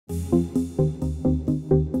Hey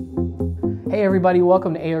everybody,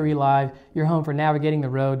 welcome to A.R.E. Live, your home for navigating the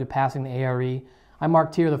road to passing the A.R.E. I'm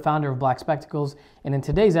Mark Tier, the founder of Black Spectacles, and in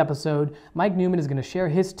today's episode, Mike Newman is going to share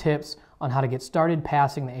his tips on how to get started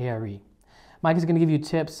passing the A.R.E. Mike is going to give you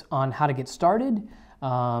tips on how to get started.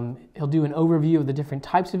 He'll do an overview of the different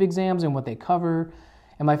types of exams and what they cover,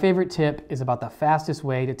 and my favorite tip is about the fastest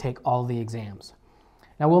way to take all the exams.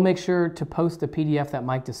 Now we'll make sure to post the PDF that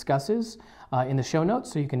Mike discusses in the show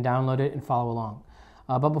notes so you can download it and follow along.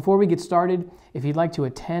 But before we get started, if you'd like to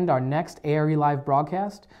attend our next A.R.E. Live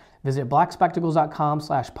broadcast, visit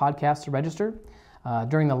blackspectacles.com/podcast to register.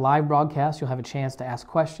 During the live broadcast, you'll have a chance to ask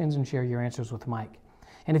questions and share your answers with Mike.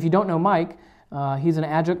 And if you don't know Mike, he's an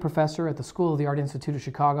adjunct professor at the School of the Art Institute of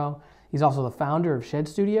Chicago. He's also the founder of Shed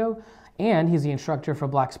Studio, and he's the instructor for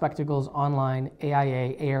Black Spectacles' online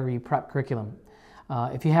AIA A.R.E. prep curriculum.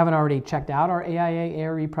 If you haven't already checked out our AIA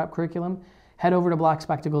A.R.E. prep curriculum, head over to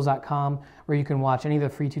blackspectacles.com where you can watch any of the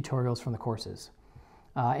free tutorials from the courses.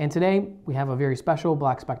 And today, we have a very special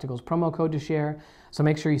Black Spectacles promo code to share, so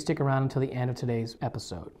make sure you stick around until the end of today's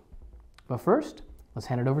episode. But first, let's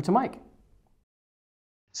hand it over to Mike.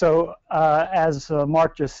 So as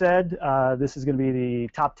Mark just said, this is going to be the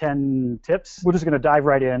top 10 tips. We're just going to dive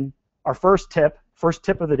right in. Our first tip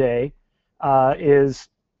of the day, is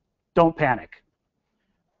don't panic.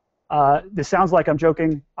 This sounds like I'm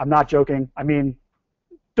joking. I'm not joking. I mean,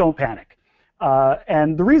 don't panic.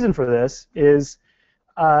 And the reason for this is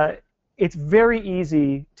it's very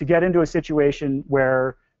easy to get into a situation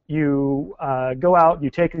where you go out, you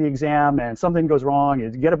take the exam, and something goes wrong. You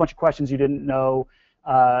get a bunch of questions you didn't know,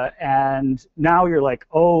 and now you're like,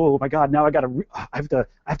 oh my God, now I have to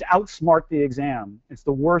outsmart the exam. It's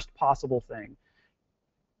the worst possible thing.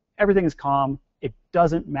 Everything is calm. It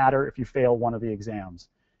doesn't matter if you fail one of the exams.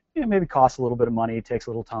 It maybe costs a little bit of money, it takes a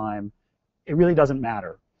little time. It really doesn't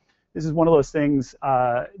matter. This is one of those things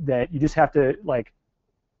that you just have to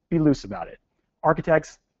be loose about it.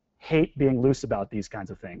 Architects hate being loose about these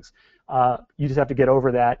kinds of things. You just have to get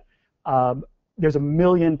over that. There's a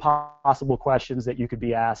million possible questions that you could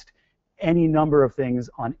be asked, any number of things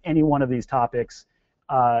on any one of these topics.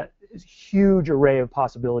 There's a huge array of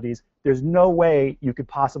possibilities. There's no way you could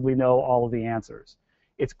possibly know all of the answers.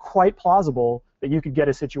 It's quite plausible that you could get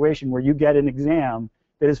a situation where you get an exam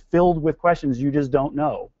that is filled with questions you just don't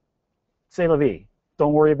know. C'est la vie.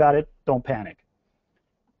 Don't worry about it. Don't panic.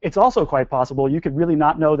 It's also quite possible you could really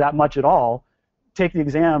not know that much at all, take the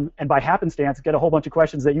exam, and by happenstance get a whole bunch of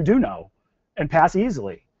questions that you do know and pass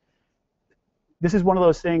easily. This is one of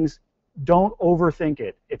those things, don't overthink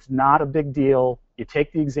it. It's not a big deal. You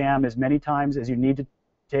take the exam as many times as you need to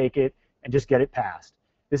take it and just get it passed.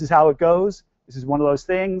 This is how it goes. This is one of those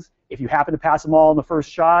things. If you happen to pass them all in the first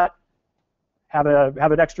shot, have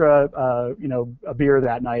an extra a beer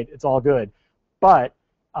that night. It's all good. But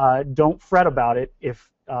don't fret about it if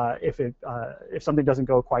something doesn't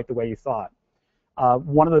go quite the way you thought.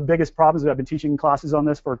 One of the biggest problems, I've been teaching classes on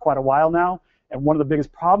this for quite a while now, and one of the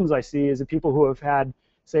biggest problems I see is that people who have had,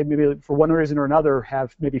 say, maybe for one reason or another,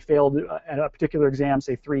 have maybe failed at a particular exam,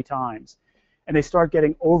 say 3 times. And they start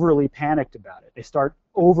getting overly panicked about it. They start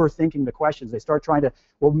overthinking the questions. They start trying to,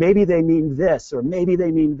 well, maybe they mean this, or maybe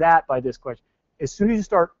they mean that by this question. As soon as you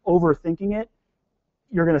start overthinking it,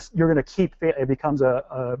 you're gonna keep it becomes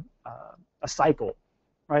a cycle,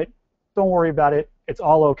 right? Don't worry about it. It's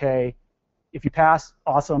all okay. If you pass,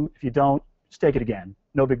 awesome. If you don't, just take it again.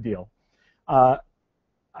 No big deal. I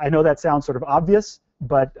know that sounds sort of obvious,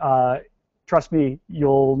 but trust me,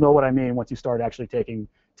 you'll know what I mean once you start actually taking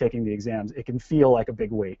the exams. It can feel like a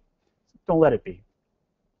big weight. Don't let it be.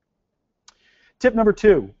 Tip number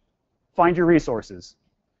 2, find your resources.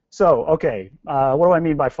 So, okay, what do I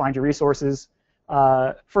mean by find your resources?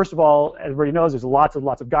 First of all, everybody knows there's lots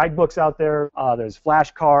of guidebooks out there. There's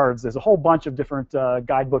flashcards. There's a whole bunch of different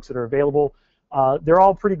guidebooks that are available. They're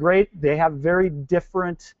all pretty great. They have very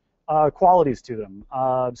different qualities to them.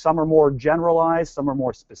 Some are more generalized. Some are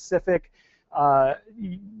more specific.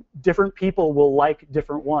 Different people will like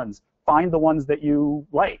different ones. Find the ones that you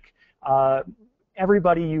like.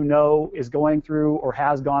 Everybody you know is going through or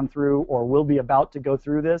has gone through or will be about to go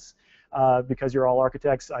through this because you're all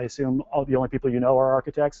architects. I assume all the only people you know are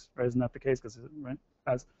architects, right? Isn't that the case? Because right?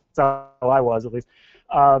 That's how I was, at least.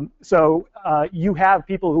 So you have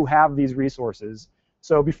people who have these resources.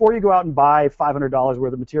 So before you go out and buy $500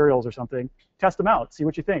 worth of materials or something, test them out. See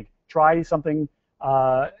what you think. Try something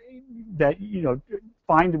that,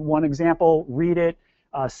 find one example, read it,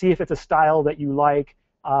 see if it's a style that you like,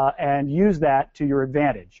 and use that to your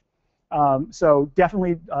advantage. So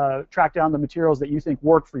definitely track down the materials that you think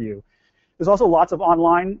work for you. There's also lots of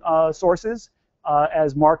online sources.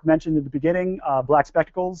 as Mark mentioned at the beginning, black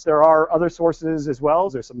spectacles. There are other sources as well.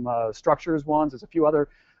 There's some structures ones. There's a few other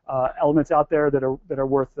elements out there that are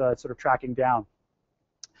worth sort of tracking down.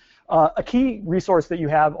 A key resource that you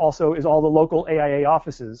have also is all the local AIA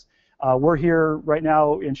offices. We're here right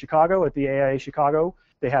now in Chicago at the AIA Chicago.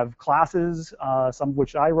 They have classes, some of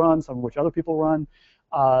which I run, some of which other people run.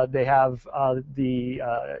 They have the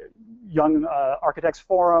Young Architects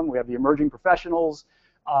Forum. We have the Emerging Professionals.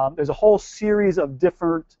 There's a whole series of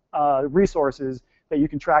different resources that you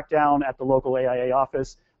can track down at the local AIA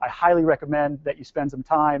office. I highly recommend that you spend some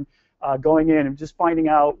time going in and just finding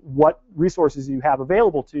out what resources you have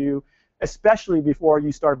available to you, especially before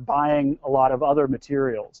you start buying a lot of other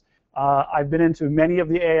materials. I've been into many of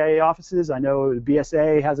the AIA offices. I know the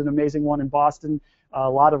BSA has an amazing one in Boston, a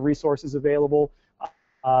lot of resources available.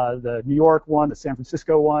 The New York one, the San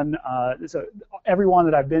Francisco one, so every one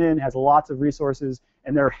that I've been in has lots of resources,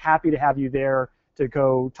 and they're happy to have you there to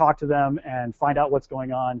go talk to them and find out what's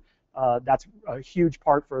going on. That's a huge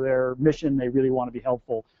part for their mission. They really want to be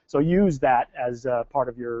helpful. So use that as part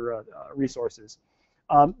of your resources.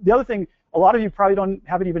 The other thing, a lot of you probably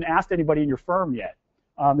haven't even asked anybody in your firm yet.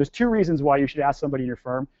 There's two reasons why you should ask somebody in your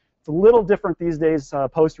firm. It's a little different these days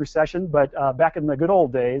post-recession, but back in the good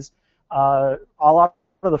old days, a lot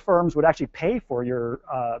of the firms would actually pay for your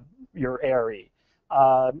A.R.E.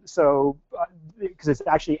 Because it's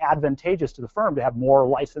actually advantageous to the firm to have more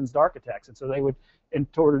licensed architects, and so they would, in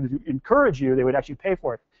order to encourage you, they would actually pay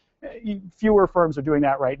for it. Fewer firms are doing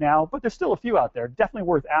that right now, but there's still a few out there, definitely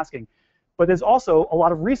worth asking. But there's also a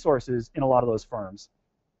lot of resources in a lot of those firms.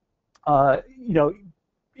 You know,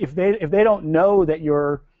 if they don't know that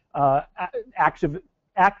you're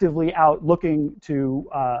actively out looking to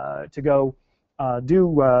go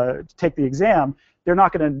take the exam, they're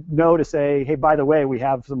not going to know to say, hey, by the way, we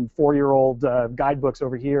have some 4-year-old guidebooks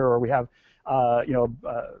over here, or we have you know,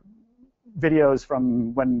 videos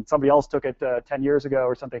from when somebody else took it 10 years ago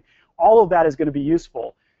or something. All of that is going to be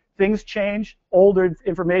useful. Things change. Older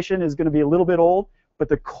information is going to be a little bit old, but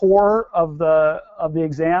the core of the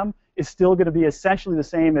exam is still going to be essentially the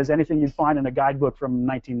same as anything you'd find in a guidebook from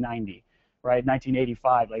 1990, right?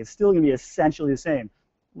 1985. Like, it's still going to be essentially the same.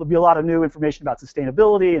 There'll be a lot of new information about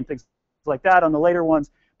sustainability and things like that on the later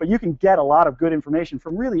ones, but you can get a lot of good information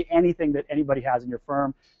from really anything that anybody has in your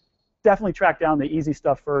firm. Definitely track down the easy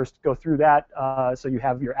stuff first. Go through that so you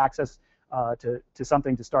have your access to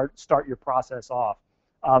something to start your process off.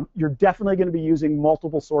 You're definitely going to be using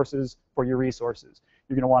multiple sources for your resources.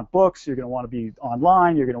 You're going to want books. You're going to want to be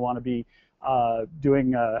online. You're going to want to be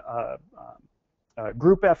doing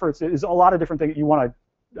group efforts. There's a lot of different things. You want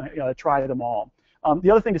to try them all.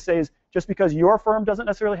 The other thing to say is, just because your firm doesn't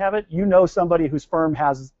necessarily have it, you know somebody whose firm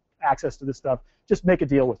has access to this stuff, just make a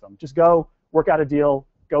deal with them. Just go, work out a deal,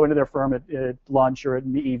 go into their firm at lunch or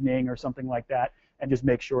in the evening or something like that, and just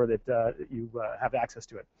make sure that you have access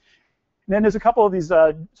to it. And then there's a couple of these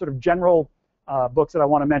sort of general books that I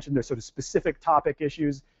want to mention. There's sort of specific topic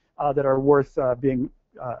issues that are worth being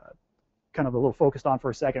kind of a little focused on for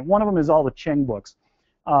a second. One of them is all the Ching books.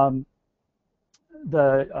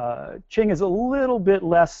 The Ching is a little bit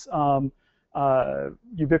less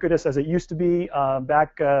ubiquitous as it used to be.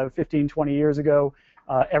 Back 15, 20 years ago,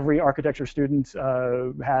 every architecture student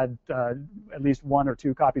had at least 1 or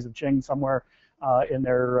 2 copies of Ching somewhere in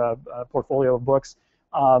their portfolio of books.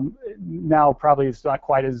 Now probably it's not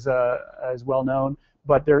quite as well known,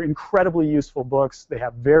 but they're incredibly useful books. They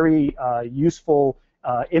have very useful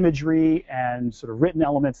imagery and sort of written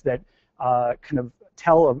elements that kind of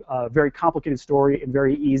tell a very complicated story in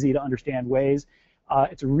very easy to understand ways.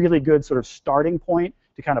 It's a really good sort of starting point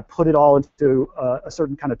to kind of put it all into a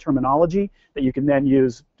certain kind of terminology that you can then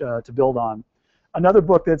use to build on. Another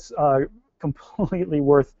book that's completely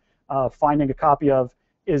worth finding a copy of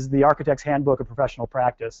is the Architect's Handbook of Professional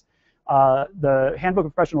Practice. The Handbook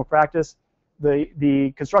of Professional Practice,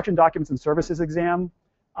 the Construction Documents and Services exam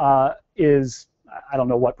is, I don't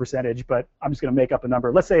know what percentage, but I'm just going to make up a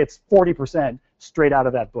number. Let's say it's 40% straight out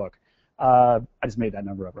of that book. I just made that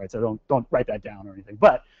number up, right? So don't write that down or anything.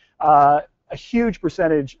 But a huge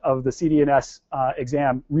percentage of the CD&S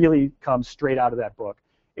exam really comes straight out of that book.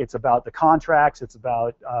 It's about the contracts. It's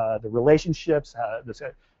about the relationships,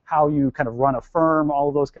 how you kind of run a firm, all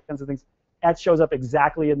of those kinds of things. That shows up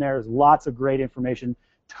exactly in there. There's lots of great information,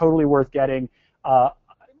 totally worth getting.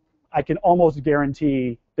 I can almost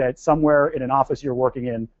guarantee that somewhere in an office you're working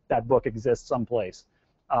in, that book exists someplace.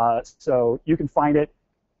 So you can find it.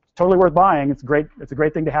 Totally worth buying. It's great. It's a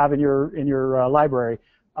great thing to have in your library.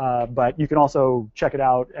 But you can also check it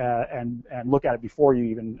out and look at it before you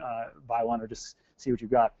even buy one, or just see what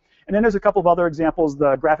you've got. And then there's a couple of other examples.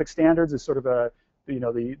 The graphic standards is sort of a,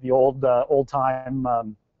 the old time.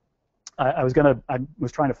 I was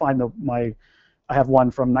trying to find I have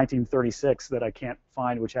one from 1936 that I can't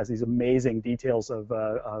find, which has these amazing details of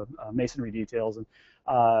masonry details, and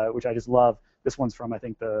which I just love. This one's from, I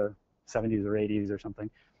think, the 70s or 80s or something.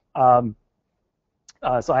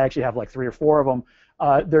 So I actually have like 3 or 4 of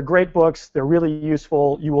them. They're great books. They're really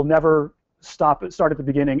useful. You will never start at the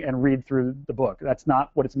beginning and read through the book. That's not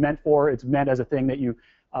what it's meant for. It's meant as a thing that you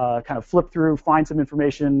kind of flip through, find some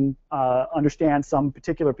information, understand some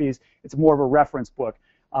particular piece. It's more of a reference book.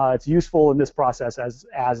 It's useful in this process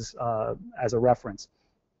as a reference.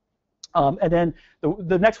 And then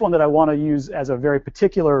the next one that I want to use as a very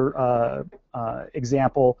particular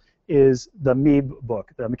example is the MEEB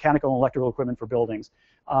book, the Mechanical and Electrical Equipment for Buildings.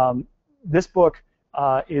 This book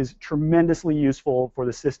is tremendously useful for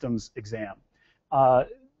the systems exam.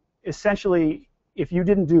 Essentially, if you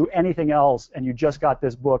didn't do anything else and you just got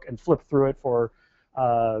this book and flipped through it for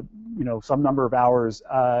some number of hours,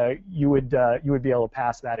 you would be able to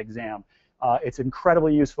pass that exam. It's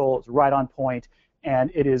incredibly useful. It's right on point, and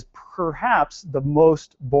it is perhaps the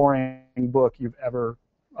most boring book you've ever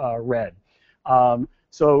read.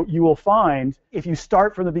 So you will find if you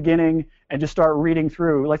start from the beginning and just start reading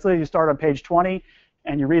through, let's say you start on page 20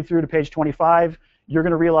 and you read through to page 25, you're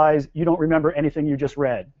going to realize you don't remember anything you just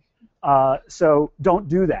read. So don't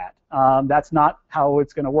do that. That's not how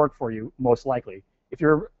it's going to work for you, most likely. If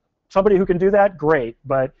you're somebody who can do that, great,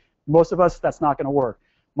 but most of us, that's not going to work.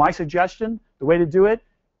 My suggestion, the way to do it,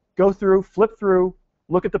 go through, flip through,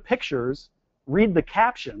 look at the pictures, read the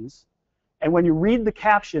captions, and when you read the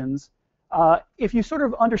captions, if you sort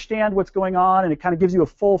of understand what's going on and it kind of gives you a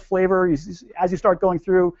full flavor, as you start going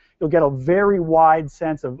through, you'll get a very wide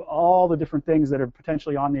sense of all the different things that are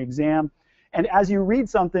potentially on the exam. And as you read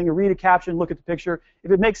something, or read a caption, look at the picture,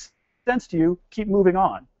 if it makes sense to you, keep moving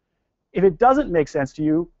on. If it doesn't make sense to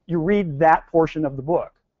you, you read that portion of the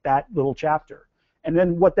book, that little chapter. And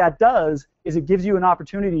then what that does is it gives you an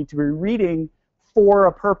opportunity to be reading for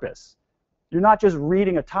a purpose. You're not just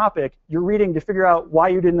reading a topic, you're reading to figure out why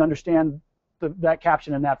you didn't understand that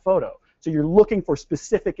caption in that photo. So you're looking for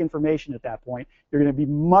specific information at that point. You're going to be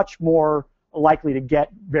much more likely to get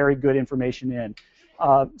very good information in.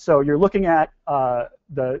 So you're looking at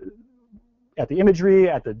the imagery,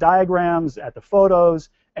 at the diagrams, at the photos,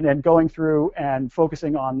 and then going through and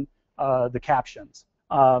focusing on the captions.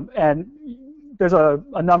 And there's a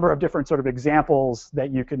number of different sort of examples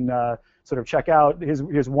that you can sort of check out.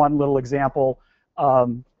 Here's one little example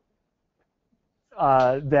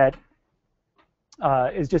that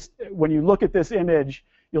is just, when you look at this image,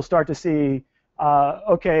 you'll start to see,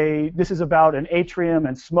 okay, this is about an atrium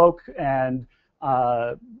and smoke and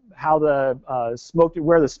how the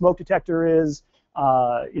where the smoke detector is.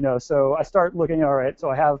 So I start looking, all right, so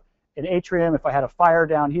I have an atrium. If I had a fire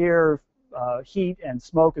down here, heat and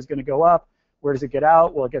smoke is going to go up. Where does it get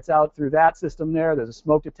out? Well, it gets out through that system there. There's a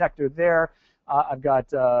smoke detector there. I've got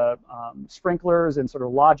sprinklers in sort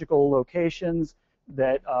of logical locations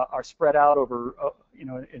that are spread out over,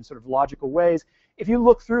 in sort of logical ways. If you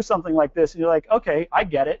look through something like this and you're like, okay, I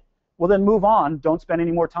get it, well then move on. Don't spend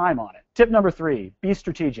any more time on it. Tip number 3, be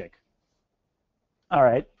strategic. All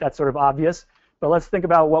right, that's sort of obvious, but let's think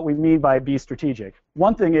about what we mean by be strategic.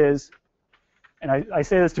 One thing is, and I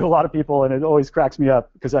say this to a lot of people, and it always cracks me up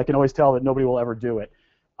because I can always tell that nobody will ever do it.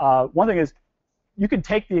 One thing is, you can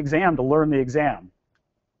take the exam to learn the exam.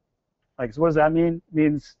 Like, so what does that mean? It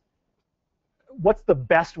means, what's the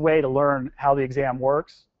best way to learn how the exam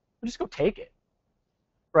works? Well, just go take it,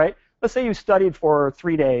 right? Let's say you studied for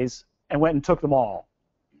 3 days and went and took them all.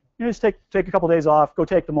 You just take a couple days off, go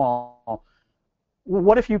take them all. Well,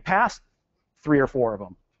 what if you passed 3 or 4 of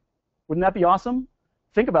them? Wouldn't that be awesome?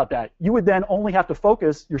 Think about that. You would then only have to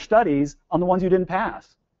focus your studies on the ones you didn't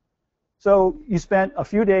pass. So you spent a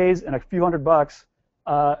few days and a few $100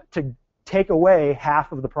 to take away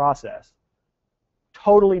half of the process.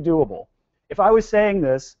 Totally doable. If I was saying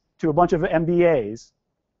this to a bunch of MBAs,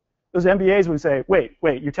 those MBAs would say, wait,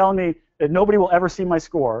 you're telling me that nobody will ever see my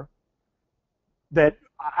score, that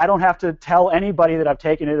I don't have to tell anybody that I've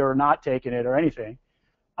taken it or not taken it or anything.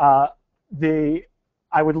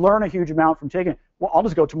 I would learn a huge amount from taking it. Well, I'll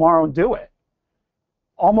just go tomorrow and do it.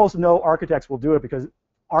 Almost no architects will do it because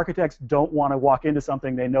architects don't want to walk into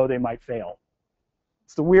something they know they might fail.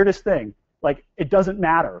 It's the weirdest thing. Like, it doesn't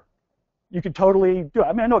matter. You could totally do it.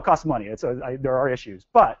 I mean, I know it costs money. There are issues.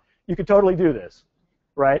 But you could totally do this,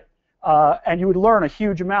 right? And you would learn a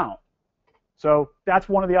huge amount. So that's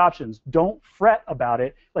one of the options. Don't fret about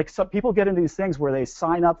it. Like, some people get into these things where they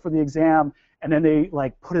sign up for the exam and then they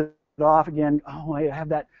like put it off again. Oh, I have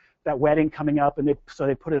that that wedding coming up, and so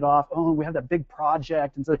they put it off. Oh, we have that big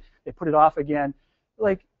project, and so they put it off again.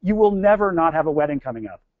 Like, you will never not have a wedding coming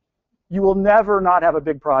up. You will never not have a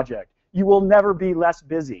big project. You will never be less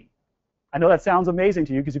busy. I know that sounds amazing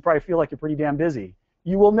to you because you probably feel like you're pretty damn busy.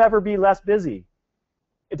 You will never be less busy.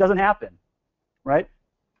 It doesn't happen, right?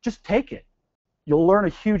 Just take it. You'll learn a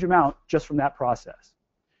huge amount just from that process.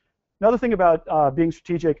 Another thing about being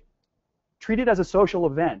strategic, treat it as a social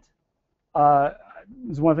event.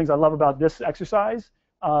 This is one of the things I love about this exercise.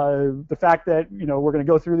 The fact that, you know, we're going to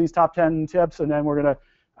go through these top 10 tips, and then we're going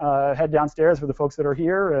to head downstairs for the folks that are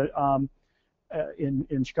here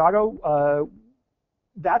in Chicago.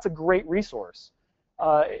 That's a great resource.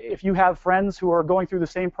 If you have friends who are going through the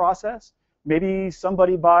same process, maybe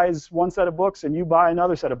somebody buys one set of books and you buy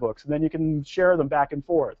another set of books, and then you can share them back and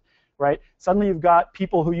forth, right? Suddenly you've got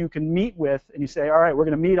people who you can meet with, and you say, all right, we're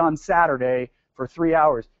going to meet on Saturday for 3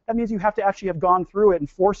 hours. That means you have to actually have gone through it and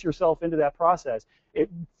force yourself into that process. It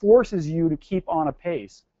forces you to keep on a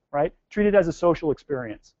pace, right? Treat it as a social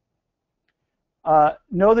experience.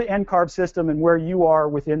 Know the NCARB system and where you are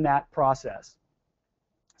within that process.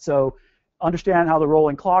 So understand how the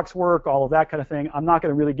rolling clocks work, all of that kind of thing. I'm not going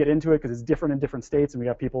to really get into it because it's different in different states and we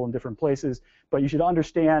got people in different places, but you should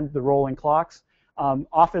understand the rolling clocks.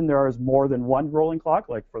 Often there is more than one rolling clock,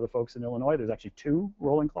 like for the folks in Illinois, there's actually 2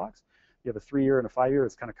 rolling clocks. You have a 3-year and a 5-year,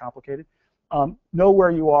 it's kind of complicated. Know where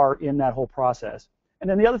you are in that whole process. And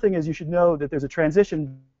then the other thing is you should know that there's a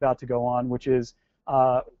transition about to go on, which is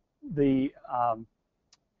the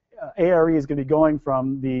A.R.E is going to be going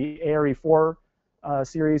from the A.R.E 4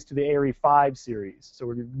 series to the A.R.E 5 series. So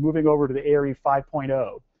we're moving over to the A.R.E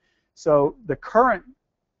 5.0. So the current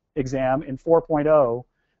exam in 4.0,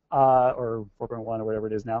 or 4.1 or whatever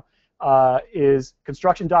it is now, is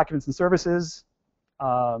construction documents and services.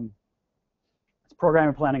 It's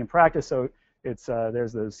programming, planning, and practice. So it's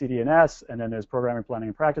there's the CD&S, and then there's programming, planning,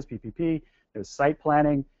 and practice, PPP. There's site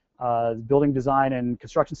planning, building design and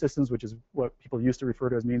construction systems, which is what people used to refer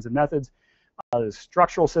to as means and methods. There's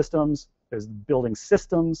structural systems, there's building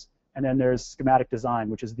systems, and then there's schematic design,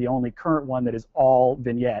 which is the only current one that is all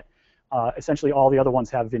vignette. Essentially, all the other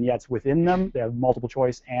ones have vignettes within them. They have multiple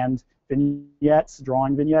choice and vignettes,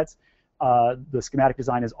 drawing vignettes. The schematic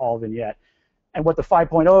design is all vignette. And what the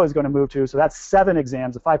 5.0 is going to move to, so that's 7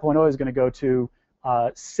 exams. The 5.0 is going to go to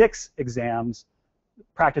 6 exams: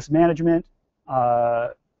 practice management,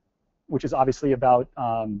 which is obviously about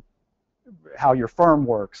how your firm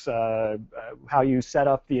works, how you set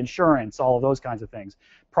up the insurance, all of those kinds of things.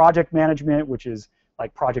 Project management, which is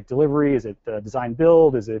like project delivery. Is it design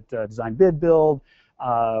build? Is it design bid build?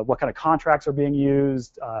 What kind of contracts are being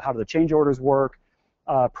used? How do the change orders work?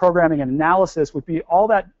 Programming and analysis would be all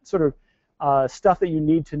that sort of stuff that you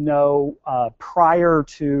need to know prior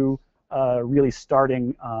to really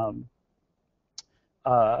starting an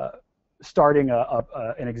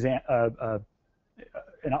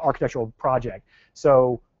architectural project.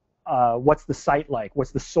 So what's the site like?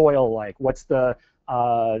 What's the soil like? What's the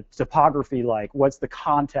topography like? What's the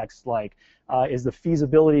context like? Is the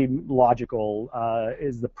feasibility logical?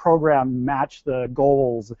 Is the program match the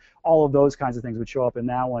goals? All of those kinds of things would show up in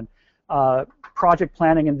that one. Project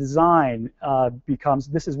planning and design becomes,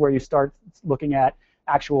 this is where you start looking at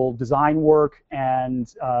actual design work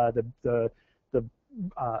and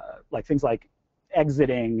like things like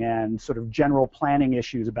exiting and sort of general planning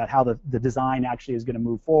issues about how the design actually is going to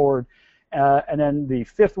move forward. And then the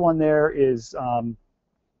 5th one there is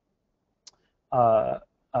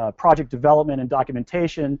project development and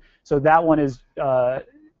documentation. So that one is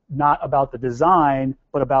not about the design,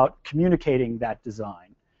 but about communicating that design.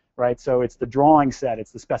 Right? So it's the drawing set,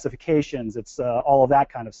 it's the specifications, it's all of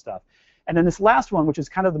that kind of stuff. And then this last one, which is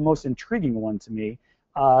kind of the most intriguing one to me,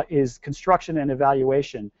 is construction and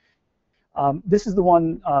evaluation. This is the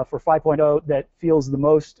one for 5.0 that feels the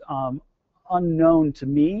most unknown to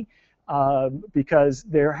me because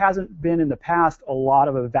there hasn't been in the past a lot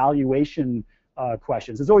of evaluation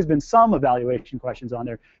questions. There's always been some evaluation questions on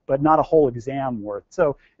there, but not a whole exam worth.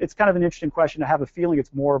 So it's kind of an interesting question. I have a feeling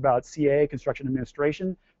it's more about CA, construction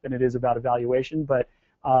administration, than it is about evaluation, but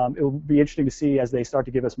it will be interesting to see as they start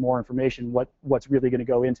to give us more information what's really going to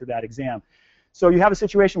go into that exam. So you have a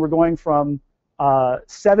situation we're going from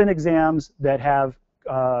 7 exams that have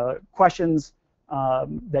questions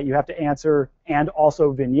that you have to answer and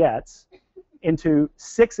also vignettes into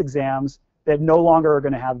 6 exams that no longer are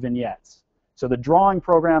going to have vignettes. So the drawing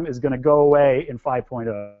program is going to go away in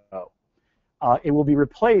 5.0. It will be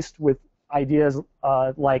replaced with ideas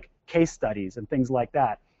like case studies and things like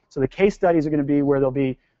that. So the case studies are going to be where there'll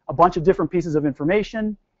be a bunch of different pieces of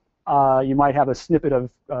information. You might have a snippet of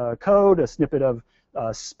code, a snippet of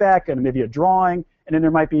spec and maybe a drawing, and then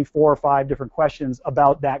there might be 4 or 5 different questions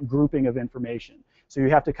about that grouping of information. So you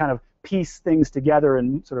have to kind of piece things together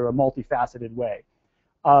in sort of a multifaceted way.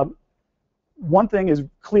 One thing is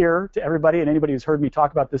clear to everybody, and anybody who's heard me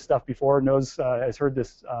talk about this stuff before knows, has heard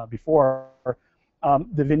this before.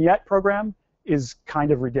 The vignette program is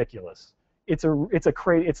kind of ridiculous. It's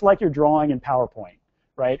like you're drawing in PowerPoint,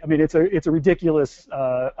 right? I mean, it's a ridiculous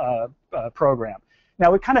program.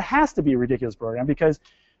 Now, it kind of has to be a ridiculous program because,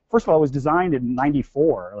 first of all, it was designed in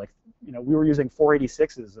 '94. Like, you know, we were using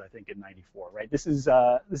 486s, I think, in '94, right? This is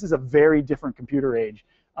a very different computer age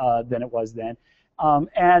than it was then,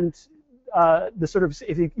 the sort of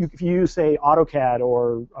if you use, say, AutoCAD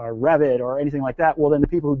or Revit or anything like that, well, then the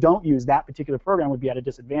people who don't use that particular program would be at a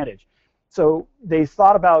disadvantage. So they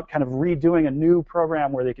thought about kind of redoing a new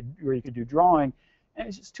program where you could do drawing, and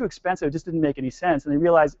it's just too expensive. It just didn't make any sense. And they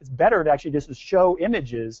realized it's better to actually just show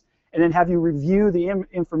images and then have you review the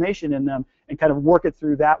information in them and kind of work it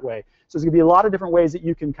through that way. So there's going to be a lot of different ways that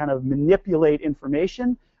you can kind of manipulate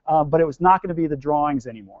information, but it was not going to be the drawings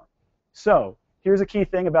anymore. So here's a key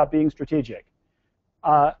thing about being strategic.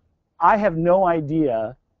 I have no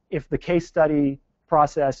idea if the case study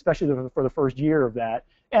process, especially for the first year of that,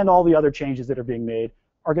 and all the other changes that are being made,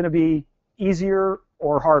 are going to be easier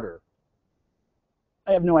or harder.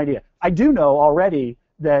 I have no idea. I do know already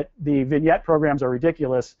that the vignette programs are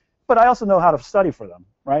ridiculous, but I also know how to study for them,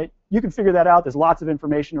 right? You can figure that out. There's lots of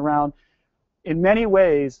information around. In many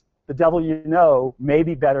ways, the devil you know may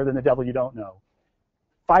be better than the devil you don't know.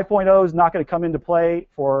 5.0 is not going to come into play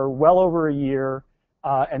for well over a year,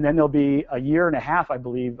 and then there'll be a year and a half, I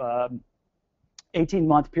believe,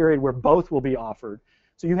 18-month period where both will be offered.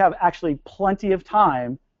 So you have actually plenty of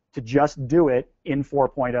time to just do it in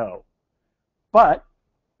 4.0. But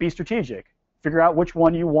be strategic. Figure out which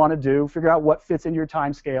one you want to do, figure out what fits in your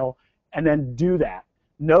time scale, and then do that.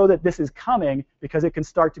 Know that this is coming because it can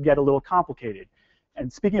start to get a little complicated.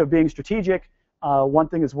 And speaking of being strategic, one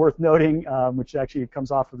thing is worth noting, which actually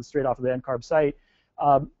comes off of straight off of the NCARB site,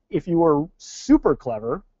 if you were super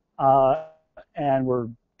clever and were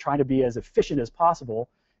trying to be as efficient as possible,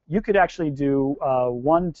 you could actually do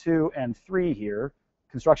 1, 2, and 3 here: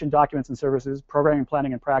 construction documents and services, programming,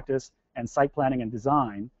 planning, and practice, and site planning and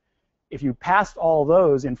design. If you passed all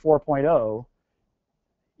those in 4.0,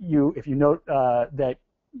 if you note that,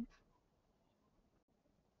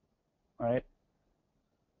 right,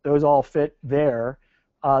 those all fit there.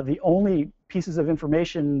 The only pieces of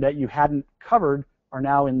information that you hadn't covered are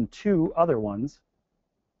now in 2 other ones.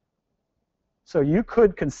 So you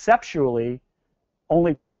could conceptually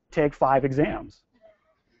only take 5 exams.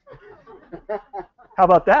 How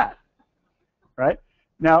about that? Right?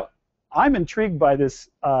 Now, I'm intrigued by these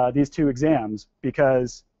 2 exams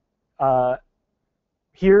because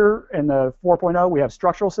here in the 4.0 we have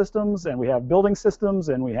structural systems, and we have building systems,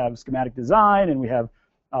 and we have schematic design, and we have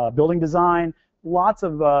building design. Lots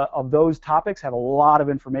of those topics have a lot of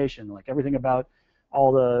information, like everything about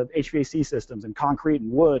all the HVAC systems and concrete and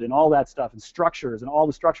wood and all that stuff, and structures and all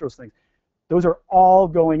the structural things. Those are all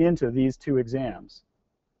going into these 2 exams.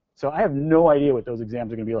 So I have no idea what those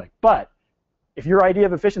exams are going to be like. But if your idea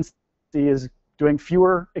of efficiency is doing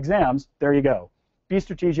fewer exams, there you go. Be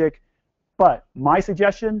strategic. But my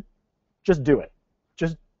suggestion, just do it.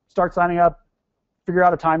 Just start signing up, figure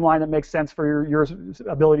out a timeline that makes sense for your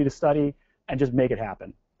ability to study, and just make it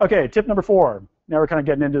happen. Okay, tip number 4. Now we're kind of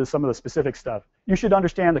getting into some of the specific stuff. You should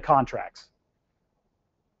understand the contracts.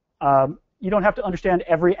 You don't have to understand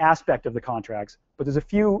every aspect of the contracts, but there's a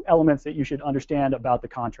few elements that you should understand about the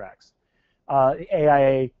contracts, the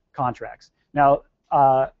AIA contracts. Now,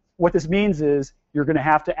 what this means is you're going to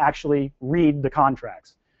have to actually read the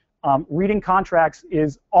contracts. Reading contracts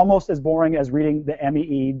is almost as boring as reading the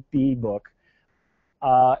MEEB book.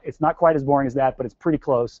 It's not quite as boring as that, but it's pretty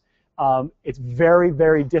close. It's very,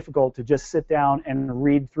 very difficult to just sit down and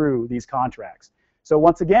read through these contracts. So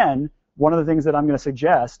once again, one of the things that I'm going to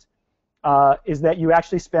suggest is that you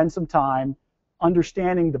actually spend some time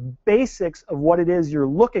understanding the basics of what it is you're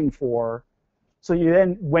looking for, so you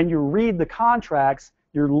then, when you read the contracts,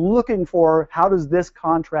 you're looking for how does this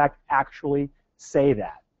contract actually say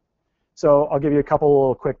that. So I'll give you a couple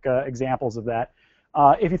little quick examples of that.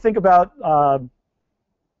 If you think about,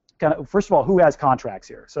 first of all, who has contracts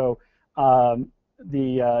here? So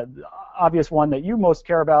the obvious one that you most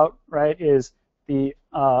care about, right, is the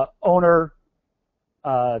owner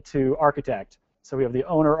to architect. So we have the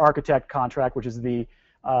owner-architect contract, which is the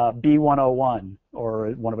B101, or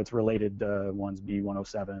one of its related ones,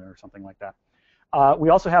 B107 or something like that. We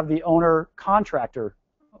also have the owner-contractor,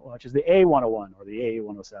 which is the A101 or the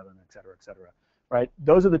A107, et cetera, et cetera. right?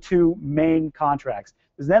 Those are the two main contracts.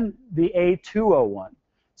 There's then the A201.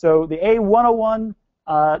 So the A101,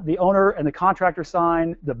 the owner and the contractor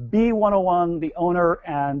sign. The B101, the owner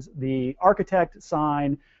and the architect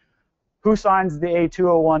sign. Who signs the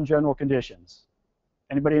A201 general conditions?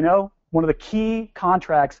 Anybody know? One of the key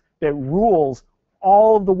contracts that rules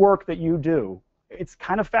all of the work that you do. It's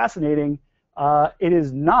kind of fascinating. It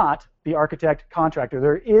is not the architect contractor.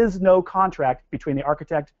 There is no contract between the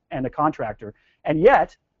architect and the contractor. And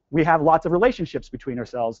yet, we have lots of relationships between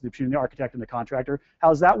ourselves, between the architect and the contractor. How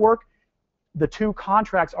does that work? The two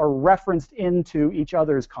contracts are referenced into each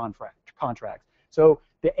other's contracts. So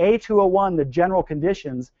the A201, the general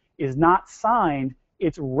conditions, is not signed.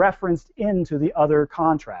 It's referenced into the other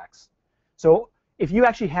contracts. So if you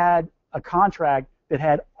actually had a contract that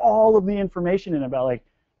had all of the information in it about, like,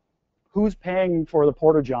 who's paying for the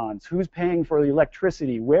porta-johns, who's paying for the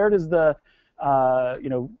electricity, where does the, you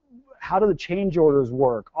know, how do the change orders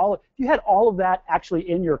work? If you had all of that actually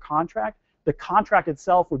in your contract, the contract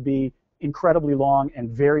itself would be incredibly long and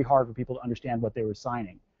very hard for people to understand what they were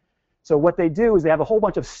signing. So what they do is they have a whole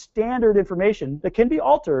bunch of standard information that can be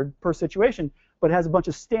altered per situation, but it has a bunch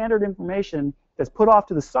of standard information that's put off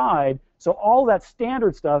to the side. So all that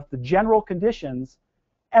standard stuff, the general conditions,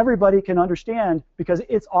 everybody can understand because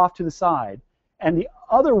it's off to the side. And the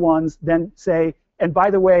other ones then say, and by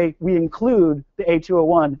the way, we include the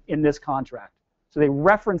A201 in this contract. So they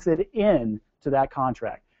reference it in to that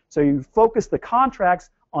contract. So you focus the contracts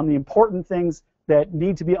on the important things that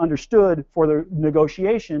need to be understood for the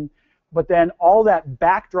negotiation, but then all that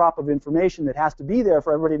backdrop of information that has to be there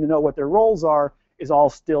for everybody to know what their roles are is all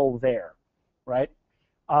still there, right?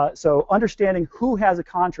 So understanding who has a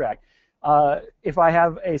contract. If I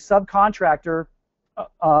have a subcontractor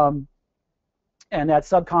and that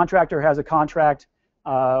subcontractor has a contract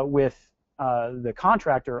with the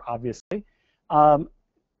contractor, obviously,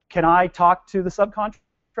 can I talk to the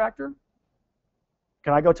subcontractor?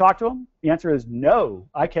 Can I go talk to him? The answer is no,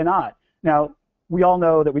 I cannot. Now, we all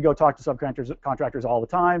know that we go talk to subcontractors all the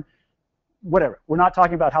time. Whatever. We're not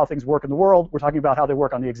talking about how things work in the world. We're talking about how they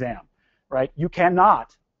work on the exam, right? You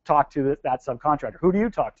cannot talk to that subcontractor. Who do you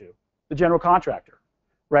talk to? The general contractor,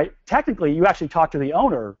 right? Technically, you actually talk to the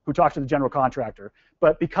owner who talks to the general contractor.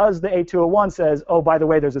 But because the A201 says, oh, by the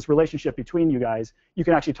way, there's this relationship between you guys, you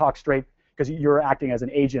can actually talk straight because you're acting as an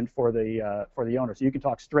agent for the owner. So you can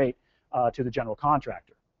talk straight to the general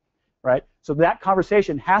contractor, right? So that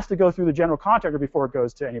conversation has to go through the general contractor before it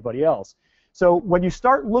goes to anybody else. So when you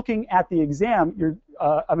start looking at the exam,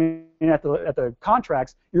 at the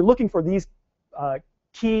contracts, you're looking for these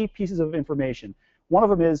key pieces of information. One of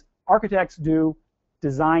them is architects do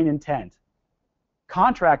design intent.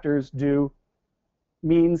 Contractors do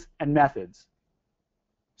means and methods.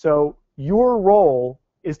 So your role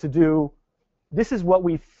is to do, this is what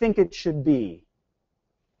we think it should be.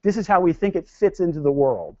 This is how we think it fits into the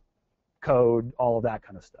world. Code, all of that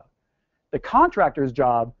kind of stuff. The contractor's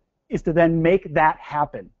job is to then make that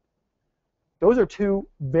happen. Those are two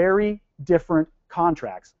very different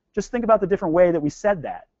contracts. Just think about the different way that we said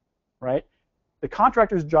that, right? The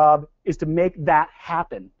contractor's job is to make that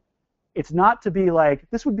happen. It's not to be like,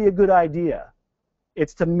 this would be a good idea.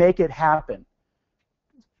 It's to make it happen.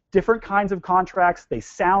 Different kinds of contracts, they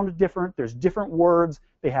sound different, there's different words,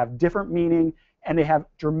 they have different meaning, and they have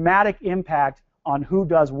dramatic impact on who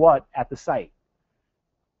does what at the site.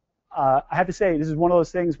 I have to say, this is one of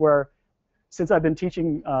those things where, since I've been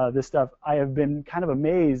teaching this stuff, I have been kind of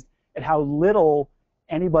amazed at how little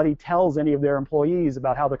anybody tells any of their employees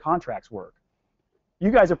about how the contracts work. You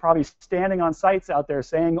guys are probably standing on sites out there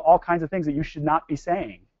saying all kinds of things that you should not be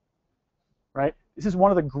saying, right? This is one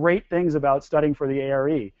of the great things about studying for the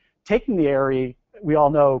A.R.E. Taking the A.R.E., we all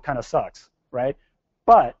know, kind of sucks, right?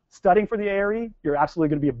 But studying for the A.R.E., you're absolutely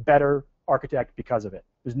going to be a better architect because of it.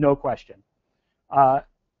 There's no question.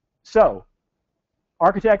 So,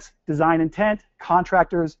 architects, design intent,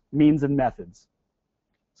 contractors, means and methods.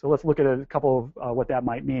 So let's look at a couple of what that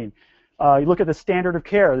might mean. You look at the standard of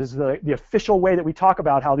care. This is the official way that we talk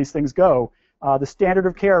about how these things go. The standard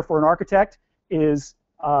of care for an architect is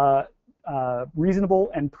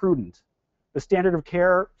reasonable and prudent. The standard of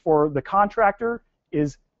care for the contractor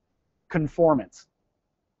is conformance.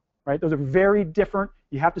 Right? Those are very different.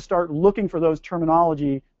 You have to start looking for those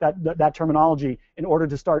terminology, that terminology, in order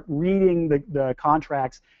to start reading the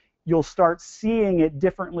contracts. You'll start seeing it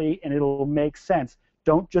differently, and it'll make sense.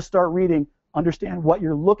 Don't just start reading. Understand what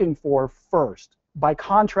you're looking for first. By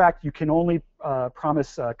contract, you can only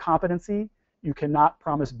promise competency. You cannot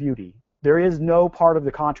promise beauty. There is no part of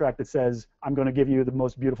the contract that says, I'm going to give you the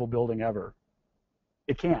most beautiful building ever.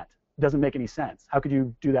 It can't. It doesn't make any sense. How could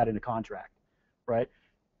you do that in a contract? right?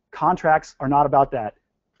 Contracts are not about that.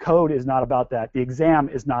 Code is not about that. The exam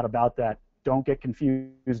is not about that. Don't get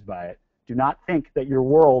confused by it. Do not think that your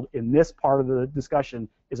world in this part of the discussion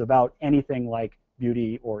is about anything like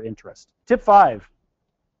beauty or interest. Tip 5,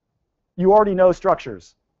 you already know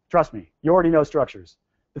structures. Trust me, you already know structures.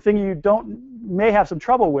 The thing you may have some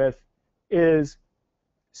trouble with is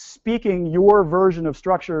speaking your version of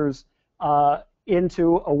structures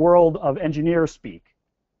into a world of engineer speak,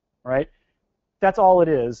 right? That's all it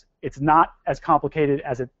is. It's not as complicated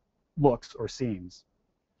as it looks or seems.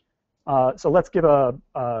 So let's give a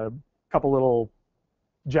couple little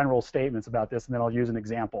general statements about this, and then I'll use an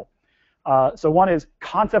example. So one is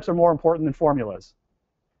concepts are more important than formulas.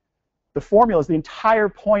 The formulas, the entire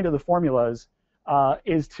point of the formulas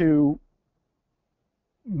is to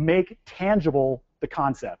make tangible the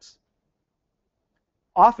concepts.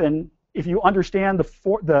 Often, if you understand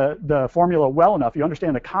the formula well enough, you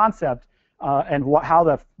understand the concept and how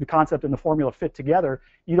the concept and the formula fit together,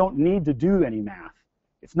 you don't need to do any math.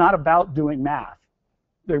 It's not about doing math.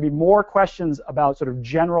 There'll be more questions about sort of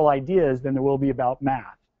general ideas than there will be about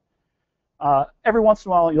math. Every once in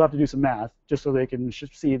a while, you'll have to do some math, just so they can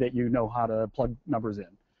see that you know how to plug numbers in.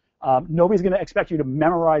 Nobody's going to expect you to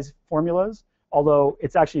memorize formulas, although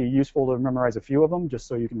it's actually useful to memorize a few of them, just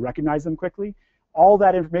so you can recognize them quickly. All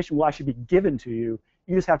that information will actually be given to you.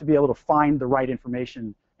 You just have to be able to find the right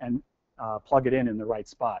information and plug it in the right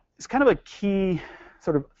spot. It's kind of a key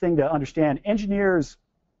sort of thing to understand. Engineers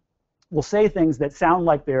will say things that sound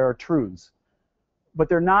like they're truths, but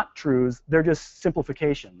they're not truths. They're just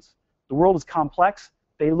simplifications. The world is complex.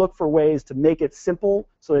 They look for ways to make it simple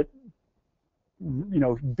so that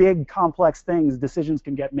big, complex things, decisions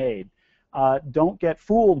can get made. Don't get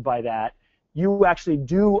fooled by that. You actually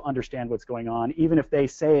do understand what's going on, even if they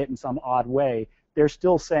say it in some odd way. They're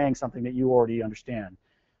still saying something that you already understand.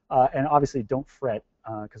 And obviously, don't fret,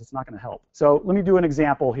 because it's not going to help. So let me do an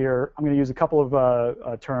example here. I'm going to use a couple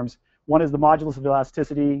of terms. One is the modulus of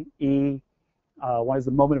elasticity, E. One is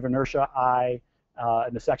the moment of inertia, I.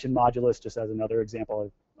 And the section modulus, just as another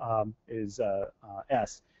example, is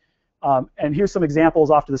S. And here's some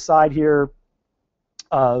examples off to the side here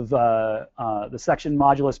of the section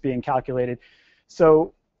modulus being calculated.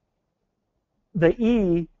 So the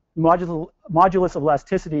E, modulus of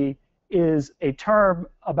elasticity, is a term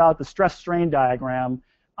about the stress-strain diagram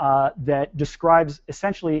that describes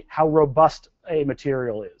essentially how robust a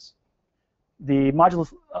material is. The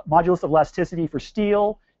modulus of elasticity for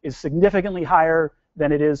steel is significantly higher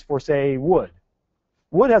than it is for, say, wood.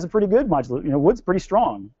 Wood has a pretty good modulus. Wood's pretty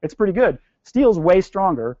strong. It's pretty good. Steel's way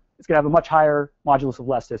stronger. It's going to have a much higher modulus of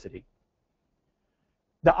elasticity.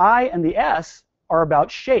 The I and the S are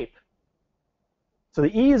about shape. So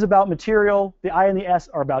the E is about material. The I and the S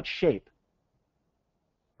are about shape.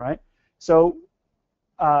 Right? So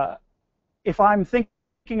if I'm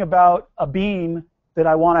thinking about a beam that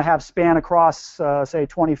I want to have span across, say,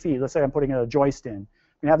 20 feet. Let's say I'm putting a joist in.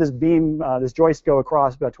 We have this beam, this joist go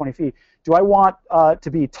across about 20 feet. Do I want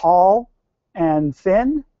to be tall and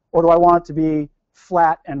thin, or do I want it to be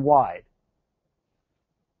flat and wide?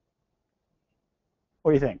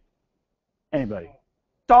 What do you think? Anybody?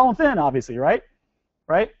 Tall and thin, obviously, right?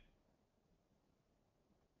 Right?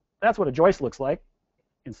 That's what a joist looks like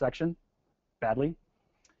in section, badly.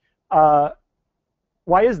 Why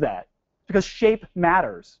is that? Because shape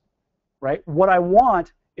matters, right? What I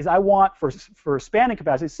want is for spanning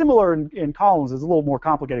capacity, similar in columns, it's a little more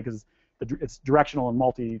complicated because it's directional and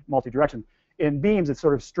multi-direction. In beams, it's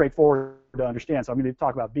sort of straightforward to understand, so I'm going to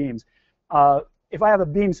talk about beams. If I have a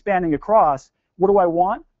beam spanning across, what do I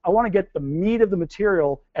want? I want to get the meat of the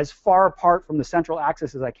material as far apart from the central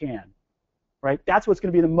axis as I can, right? That's what's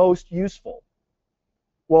going to be the most useful.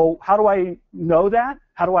 Well, how do I know that?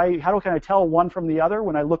 How can I tell one from the other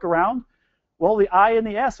when I look around? Well, the I and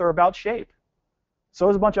the S are about shape. So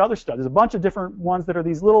there's a bunch of other stuff. There's a bunch of different ones that are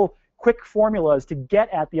these little quick formulas to get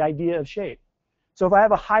at the idea of shape. So if I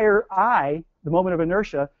have a higher I, the moment of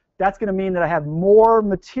inertia, that's going to mean that I have more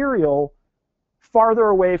material farther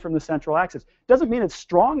away from the central axis. Doesn't mean it's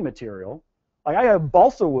strong material. Like I have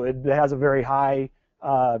balsa wood that has a very high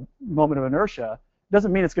moment of inertia.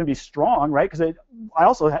 Doesn't mean it's going to be strong, right? Because I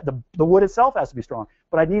also have the wood itself has to be strong.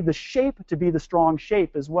 But I need the shape to be the strong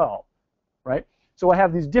shape as well, right? So I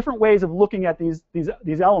have these different ways of looking at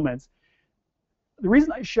these elements. The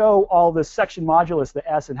reason I show all this section modulus, the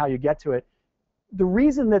S, and how you get to it, the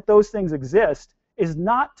reason that those things exist is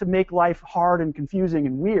not to make life hard and confusing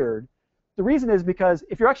and weird. The reason is because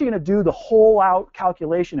if you're actually going to do the whole out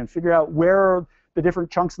calculation and figure out where the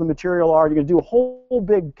different chunks of the material are, you're going to do a whole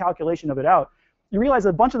big calculation of it out, you realize that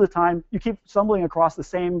a bunch of the time you keep stumbling across the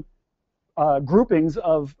same groupings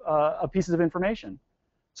of pieces of information.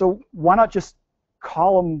 So why not just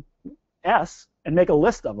column S and make a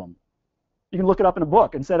list of them? You can look it up in a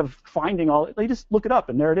book instead of finding all. You just look it up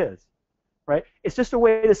and there it is, right? It's just a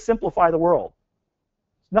way to simplify the world.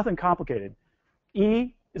 It's nothing complicated.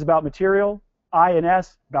 E is about material. I and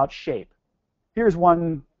S about shape. Here's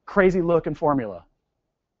one crazy looking formula,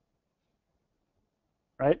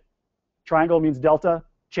 right? Triangle means delta,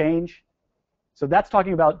 change. So that's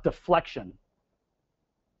talking about deflection.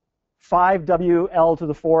 5WL to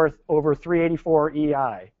the fourth over 384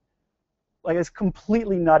 EI. Like, it's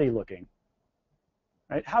completely nutty looking.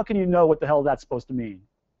 Right? How can you know what the hell that's supposed to mean?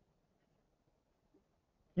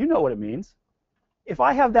 You know what it means. If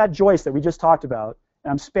I have that joist that we just talked about,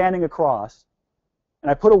 and I'm spanning across,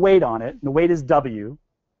 and I put a weight on it, and the weight is W,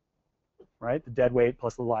 right? The dead weight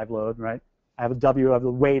plus the live load, right? I have a W of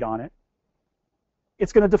the weight on it.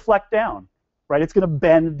 It's going to deflect down, right? It's going to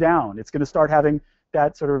bend down. It's going to start having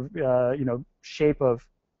that sort of, shape of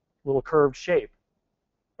little curved shape.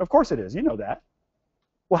 Of course it is. You know that.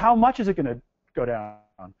 Well, how much is it going to go down?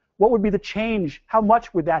 What would be the change? How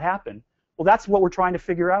much would that happen? Well, that's what we're trying to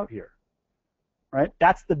figure out here, right?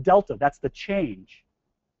 That's the delta. That's the change,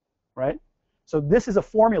 right? So this is a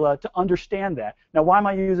formula to understand that. Now, why am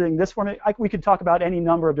I using this formula? We could talk about any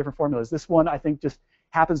number of different formulas. This one, I think, just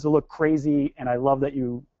happens to look crazy, and I love that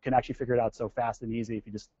you can actually figure it out so fast and easy if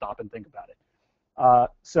you just stop and think about it.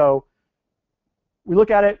 So we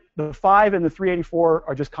look at it. The 5 and the 384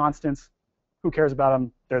 are just constants. Who cares about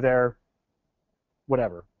them? They're there.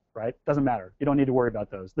 Whatever, right? Doesn't matter. You don't need to worry about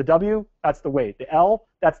those. The W, that's the weight. The L,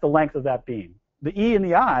 that's the length of that beam. The E and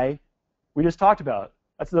the I, we just talked about.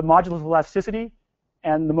 That's the modulus of elasticity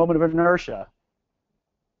and the moment of inertia.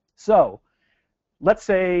 So let's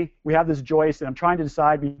say we have this joist, and I'm trying to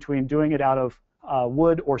decide between doing it out of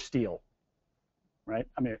wood or steel, right?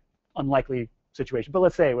 I mean, unlikely situation, but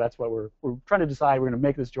let's say that's what we're trying to decide. We're going to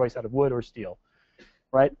make this joist out of wood or steel,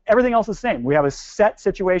 right? Everything else is the same. We have a set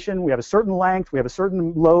situation. We have a certain length. We have a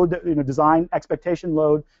certain load, design expectation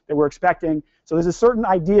load that we're expecting. So there's a certain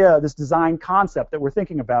idea, this design concept that we're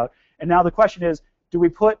thinking about. And now the question is, do we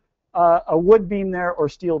put a wood beam there or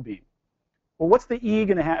steel beam? Well, what's the E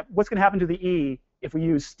going to have? What's going to happen to the E if we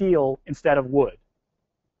use steel instead of wood?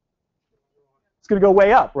 It's going to go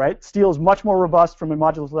way up, right? Steel is much more robust from a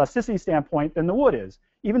modulus elasticity standpoint than the wood is.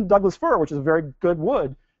 Even Douglas fir, which is a very good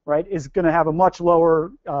wood, right, is going to have a much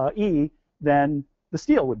lower E than the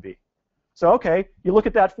steel would be. So, okay, you look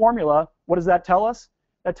at that formula. What does that tell us?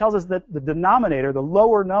 That tells us that the denominator, the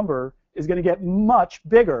lower number, is going to get much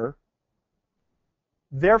bigger.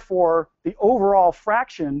 Therefore, the overall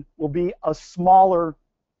fraction will be a smaller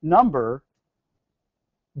number.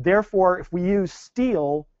 Therefore, if we use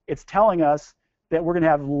steel, it's telling us that we're going to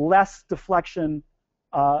have less deflection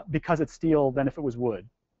because it's steel than if it was wood.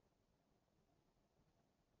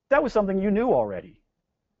 That was something you knew already.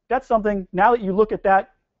 That's something, now that you look at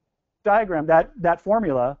that diagram, that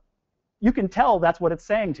formula, you can tell that's what it's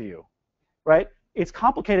saying to you, right? It's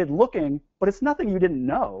complicated looking, but it's nothing you didn't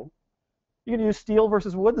know. You can use steel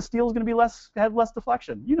versus wood. The steel is going to be have less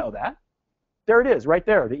deflection. You know that. There it is, right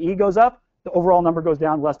there. The E goes up, the overall number goes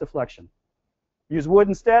down, less deflection. Use wood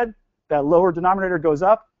instead. That lower denominator goes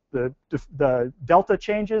up. The delta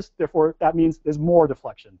changes. Therefore, that means there's more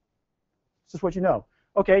deflection. It's just what you know.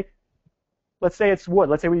 Okay, let's say it's wood.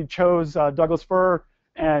 Let's say we chose Douglas fir,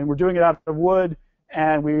 and we're doing it out of wood.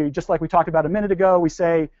 And we, just like we talked about a minute ago, we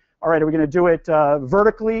say, all right, are we going to do it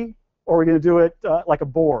vertically, or are we going to do it like a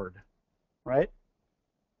board? Right?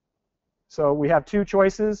 So we have two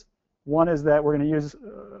choices. One is that we're going to use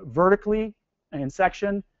vertically in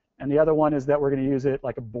section, and the other one is that we're going to use it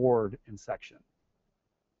like a board in section.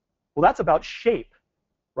 Well, that's about shape,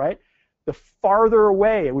 right? The farther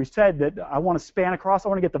away, we said that I want to span across, I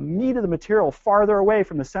want to get the meat of the material farther away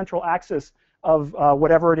from the central axis of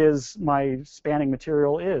whatever it is my spanning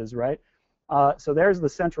material is, right? So there's the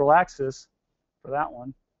central axis for that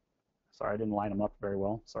one. Sorry, I didn't line them up very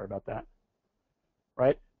well. Sorry about that.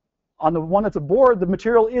 Right? On the one that's a board, the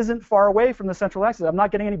material isn't far away from the central axis. I'm not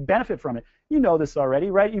getting any benefit from it. You know this already,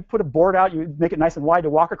 right? You put a board out, you make it nice and wide to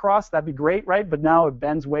walk across. That'd be great, right? But now it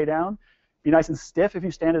bends way down. Be nice and stiff if you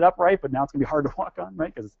stand it upright, but now it's going to be hard to walk on,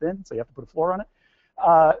 right? Because it's thin, so you have to put a floor on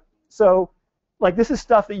it. So, like, this is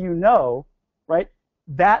stuff that you know, right?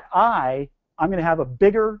 That I'm going to have a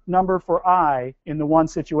bigger number for I in the one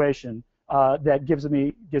situation that gives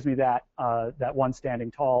me that that one standing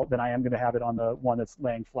tall than I am going to have it on the one that's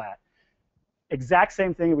laying flat. Exact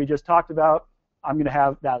same thing that we just talked about. I'm going to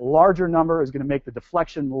have that larger number is going to make the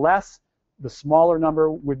deflection less. The smaller number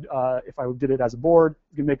would, if I did it as a board,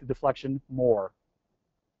 is going to make the deflection more,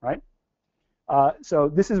 right? So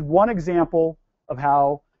this is one example of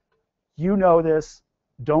how you know this.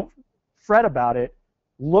 Don't fret about it.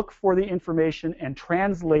 Look for the information and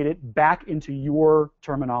translate it back into your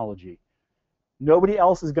terminology. Nobody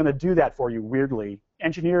else is going to do that for you, weirdly.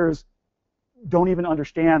 Engineers don't even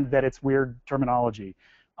understand that it's weird terminology.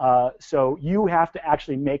 So you have to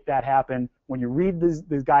actually make that happen. When you read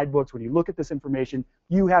these guidebooks, when you look at this information,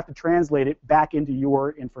 you have to translate it back into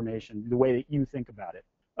your information, the way that you think about it.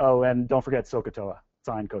 Oh, and don't forget SOHCAHTOA,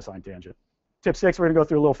 sine, cosine, tangent. Tip 6, we're going to go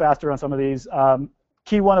through a little faster on some of these.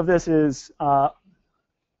 Key one of this is,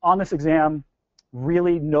 on this exam,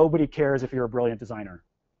 really nobody cares if you're a brilliant designer.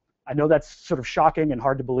 I know that's sort of shocking and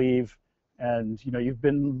hard to believe, and you've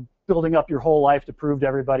been building up your whole life to prove to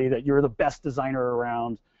everybody that you're the best designer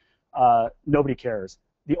around. Nobody cares.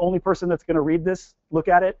 The only person that's going to read this, look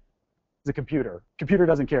at it, is a computer. Computer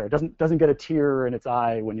doesn't care. It doesn't get a tear in its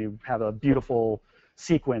eye when you have a beautiful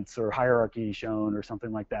sequence or hierarchy shown or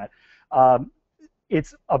something like that.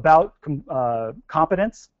 It's about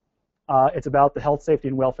competence. It's about the health, safety,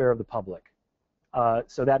 and welfare of the public.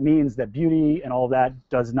 So that means that beauty and all that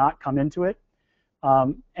does not come into it.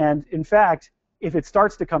 And in fact, if it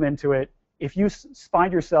starts to come into it, if you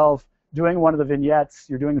find yourself doing one of the vignettes,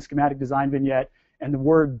 you're doing the schematic design vignette, and the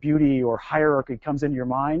word beauty or hierarchy comes into your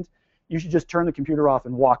mind, you should just turn the computer off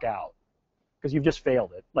and walk out, because you've just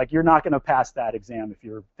failed it. Like, you're not going to pass that exam if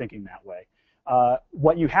you're thinking that way.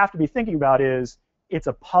 What you have to be thinking about is, it's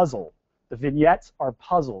a puzzle. The vignettes are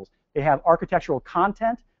puzzles. They have architectural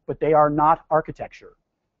content, but they are not architecture,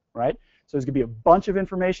 right? So there's going to be a bunch of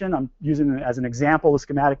information. I'm using as an example the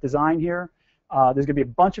schematic design here. There's going to be a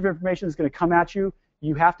bunch of information that's going to come at you.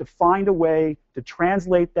 You have to find a way to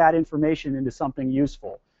translate that information into something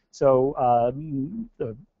useful. So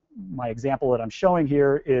my example that I'm showing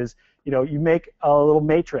here is, you make a little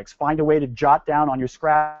matrix. Find a way to jot down on your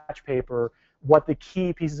scratch paper what the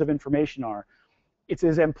key pieces of information are. It's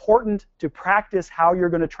as important to practice how you're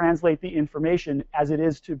going to translate the information as it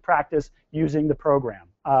is to practice using the program.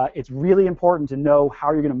 It's really important to know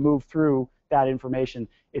how you're going to move through that information.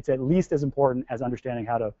 It's at least as important as understanding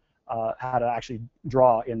how to actually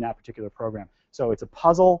draw in that particular program. So it's a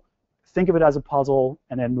puzzle. Think of it as a puzzle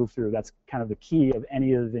and then move through. That's kind of the key of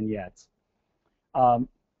any of the vignettes.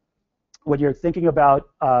 When you're thinking about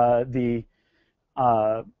the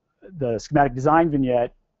schematic design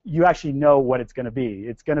vignette, you actually know what it's going to be.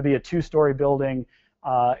 It's going to be a 2-story building.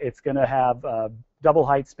 It's going to have double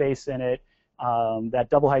height space in it. That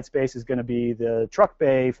double height space is going to be the truck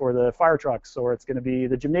bay for the fire trucks, or it's going to be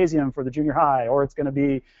the gymnasium for the junior high, or it's going to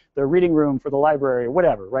be the reading room for the library, or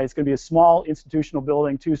whatever, right? It's going to be a small institutional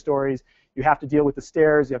building, 2 stories. You have to deal with the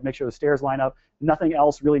stairs. You have to make sure the stairs line up. Nothing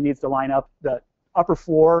else really needs to line up. The upper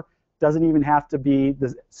floor doesn't even have to be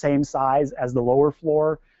the same size as the lower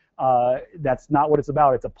floor. That's not what it's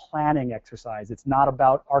about. It's a planning exercise. It's not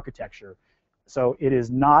about architecture. So it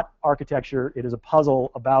is not architecture. It is a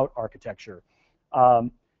puzzle about architecture.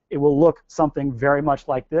 It will look something very much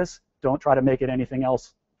like this. Don't try to make it anything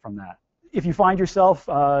else from that. If you find yourself,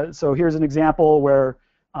 so here's an example where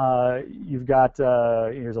you've got,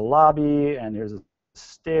 here's a lobby, and here's a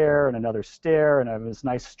stair, and another stair, and I have this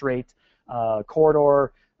nice straight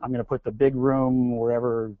corridor. I'm going to put the big room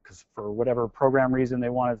wherever, because for whatever program reason they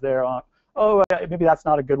want it there. Oh, maybe that's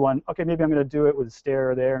not a good one. Okay, maybe I'm going to do it with a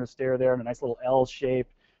stair there and a stair there and a nice little L shape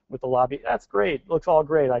with the lobby. That's great. Looks all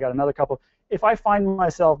great. I got another couple. If I find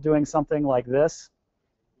myself doing something like this,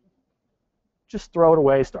 just throw it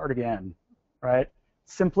away, start again, right?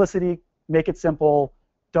 Simplicity, make it simple.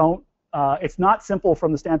 Don't. It's not simple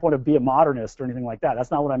from the standpoint of be a modernist or anything like that. That's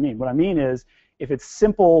not what I mean. What I mean is, if it's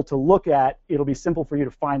simple to look at, it'll be simple for you to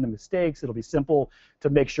find the mistakes. It'll be simple to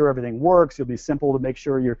make sure everything works. It'll be simple to make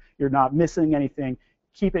sure you're not missing anything.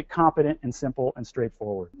 Keep it competent and simple and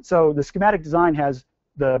straightforward. So the schematic design has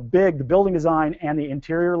the building design and the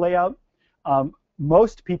interior layout.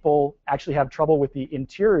 Most people actually have trouble with the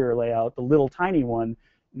interior layout, the little tiny one,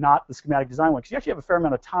 not the schematic design one, because you actually have a fair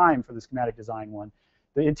amount of time for the schematic design one.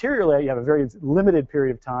 The interior layout, you have a very limited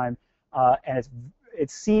period of time, and it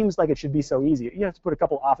seems like it should be so easy. You have to put a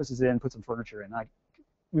couple offices in, put some furniture in.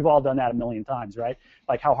 We've all done that a million times, right?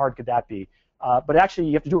 Like, how hard could that be? But actually,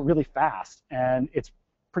 you have to do it really fast, and it's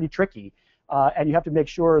pretty tricky. And you have to make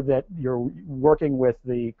sure that you're working with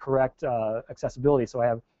the correct accessibility. So I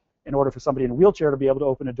have, in order for somebody in a wheelchair to be able to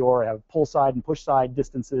open a door, I have pull side and push side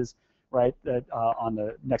distances, right? That on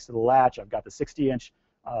the next to the latch, I've got the 60-inch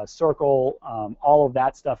circle. All of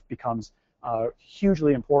that stuff becomes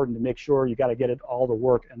hugely important to make sure you got to get it all to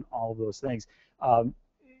work and all of those things.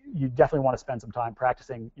 You definitely want to spend some time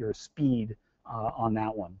practicing your speed on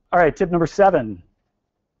that one. All right, tip number 7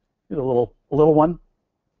 Here's a little one.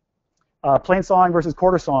 Plane sawing versus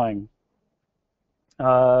quarter sawing.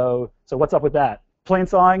 So what's up with that? Plane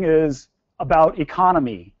sawing is about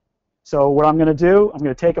economy. So what I'm going to do, I'm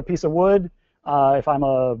going to take a piece of wood. If I'm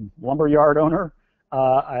a lumber yard owner,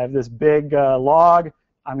 I have this big log.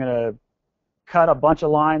 I'm going to cut a bunch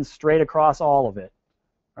of lines straight across all of it,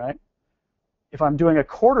 right? If I'm doing a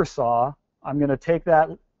quarter saw, I'm going to take that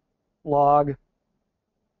log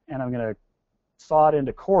and I'm going to saw it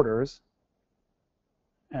into quarters,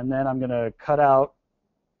 and then I'm going to cut out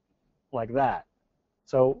like that.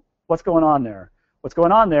 So what's going on there? What's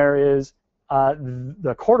going on there is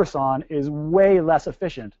the quarter sawn is way less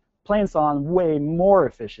efficient. Plane sawn way more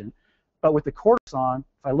efficient. But with the quarter sawn,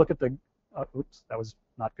 if I look at the, oops, that was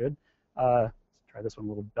not good. Let's try this one a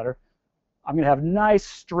little better. I'm going to have nice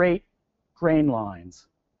straight grain lines,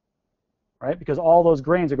 right? Because all those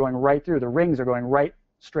grains are going right through. The rings are going right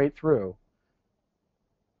straight through.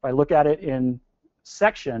 If I look at it in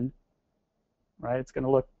section, right, it's going to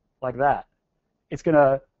look like that. It's going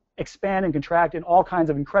to expand and contract in all kinds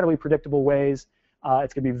of incredibly predictable ways.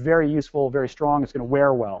 It's going to be very useful, very strong. It's going to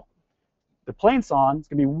wear well. The plane sawn is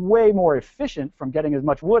going to be way more efficient from getting as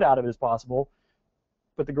much wood out of it as possible,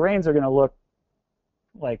 but the grains are going to look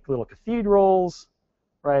like little cathedrals,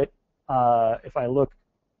 right? If I look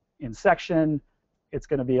in section, it's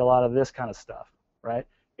going to be a lot of this kind of stuff, right?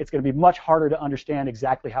 It's going to be much harder to understand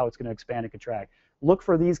exactly how it's going to expand and contract. Look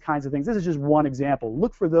for these kinds of things. This is just one example.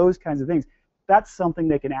 Look for those kinds of things. That's something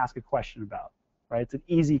they can ask a question about, right? It's an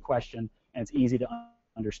easy question, and it's easy to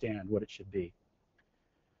understand what it should be.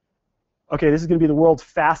 Okay, this is going to be the world's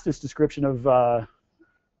fastest description of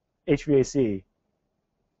HVAC.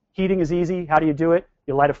 Heating is easy. How do you do it?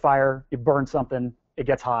 You light a fire, you burn something, it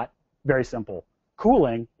gets hot. Very simple.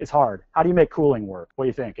 Cooling is hard. How do you make cooling work? What do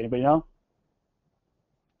you think? Anybody know?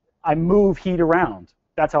 I move heat around.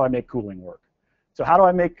 That's how I make cooling work. So how do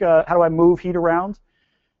I move heat around?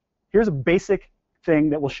 Here's a basic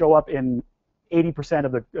thing that will show up in 80%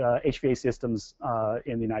 of the HVAC systems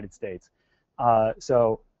in the United States.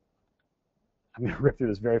 So I'm going to rip through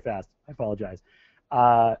this very fast. I apologize.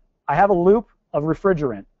 I have a loop of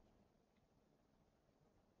refrigerant.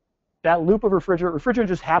 That loop of refrigerant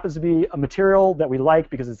just happens to be a material that we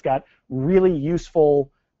like because it's got really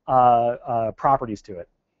useful properties to it.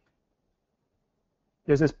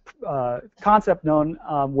 There's this concept known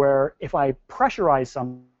where if I pressurize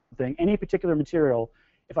something, any particular material,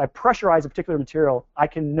 if I pressurize a particular material, I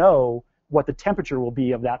can know what the temperature will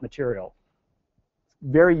be of that material.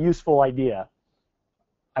 Very useful idea.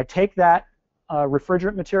 I take that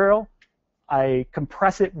refrigerant material, I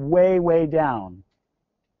compress it way, way down.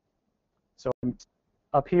 So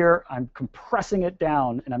up here, I'm compressing it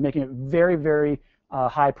down, and I'm making it very, very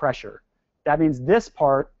high pressure. That means this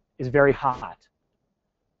part is very hot.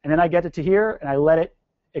 And then I get it to here, and I let it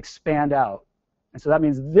expand out. And so that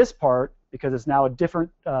means this part, because it's now a different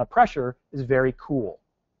pressure, is very cool.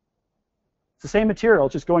 It's the same material,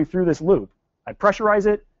 just going through this loop. I pressurize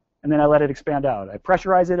it, and then I let it expand out. I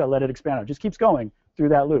pressurize it, I let it expand out. It just keeps going through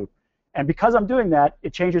that loop. And because I'm doing that,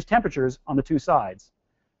 it changes temperatures on the two sides.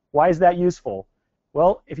 Why is that useful?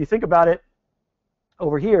 Well, if you think about it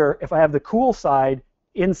over here, if I have the cool side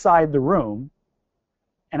inside the room,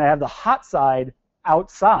 and I have the hot side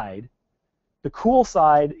outside, the cool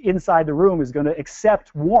side inside the room is going to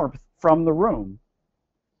accept warmth from the room.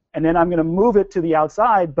 And then I'm going to move it to the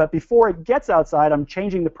outside, but before it gets outside, I'm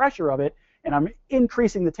changing the pressure of it, and I'm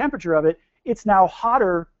increasing the temperature of it. It's now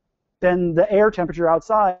hotter than the air temperature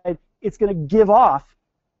outside. It's going to give off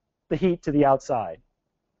the heat to the outside.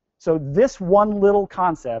 So this one little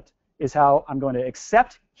concept is how I'm going to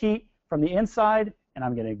accept heat from the inside, and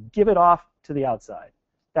I'm going to give it off to the outside.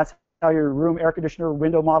 That's how your room air conditioner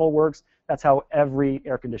window model works. That's how every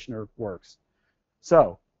air conditioner works.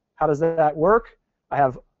 So how does that work? I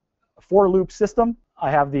have a 4-loop system.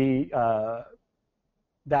 I have the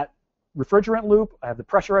that refrigerant loop. I have the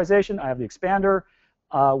pressurization. I have the expander.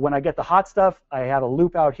 When I get the hot stuff, I have a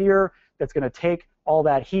loop out here that's going to take all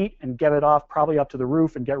that heat and get it off probably up to the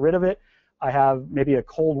roof and get rid of it. I have maybe a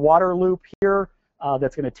cold water loop here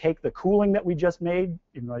that's going to take the cooling that we just made,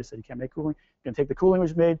 even though I said you can't make cooling. It's going to take the cooling we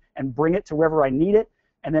just made and bring it to wherever I need it,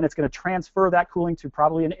 and then it's going to transfer that cooling to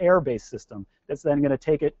probably an air-based system that's then going to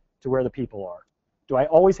take it to where the people are. Do I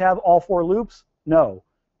always have all 4 loops? No.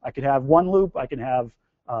 I could have 1 loop, I can have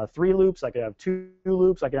 3 loops, I can have 2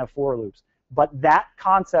 loops, I can have 4 loops. But that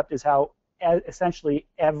concept is how essentially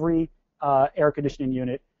every air conditioning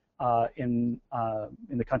unit in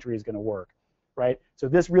the country is going to work, right? So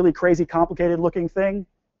this really crazy, complicated-looking thing,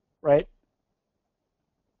 right?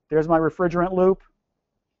 There's my refrigerant loop.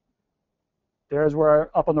 There's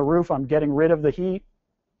where up on the roof I'm getting rid of the heat.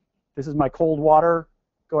 This is my cold water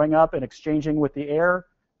going up and exchanging with the air,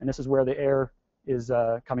 and this is where the air is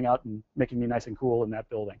coming out and making me nice and cool in that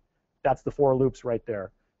building. That's the 4 loops right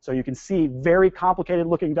there. So you can see very complicated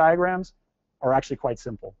looking diagrams are actually quite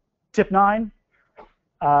simple. Tip 9,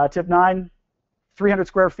 300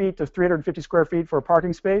 square feet to 350 square feet for a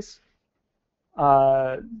parking space.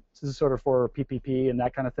 This is sort of for PPP and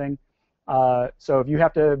that kind of thing. So if you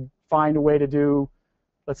have to find a way to do,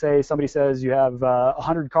 let's say somebody says you have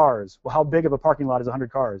 100 cars. Well, how big of a parking lot is 100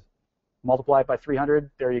 cars? Multiply it by 300,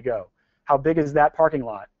 there you go. How big is that parking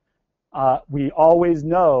lot? We always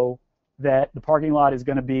know that the parking lot is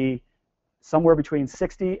going to be somewhere between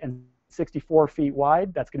 60 and 64 feet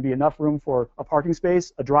wide. That's going to be enough room for a parking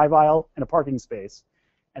space, a drive aisle, and a parking space.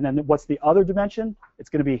 And then what's the other dimension? It's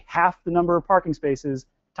going to be half the number of parking spaces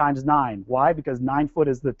times 9. Why? Because 9 foot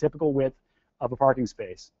is the typical width of a parking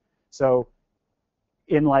space. So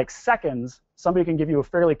in like seconds, somebody can give you a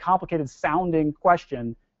fairly complicated sounding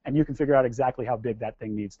question, and you can figure out exactly how big that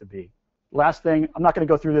thing needs to be. Last thing, I'm not going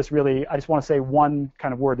to go through this really. I just want to say one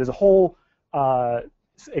kind of word. There's a whole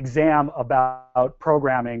exam about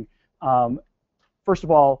programming. First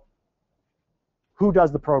of all, who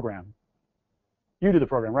does the program? You do the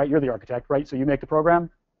program, right? You're the architect, right? So you make the program.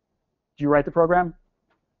 Do you write the program?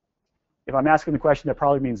 If I'm asking the question, that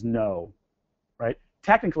probably means no, right?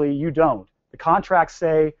 Technically, you don't. The contracts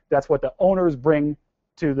say that's what the owners bring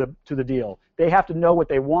to the deal. They have to know what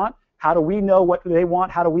they want. How do we know what they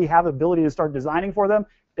want? How do we have the ability to start designing for them?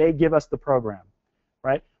 They give us the program,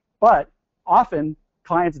 right? But often,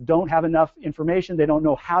 clients don't have enough information. They don't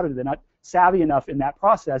know how to. They're not savvy enough in that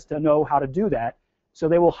process to know how to do that. So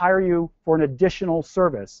they will hire you for an additional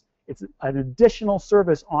service. It's an additional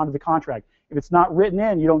service onto the contract. If it's not written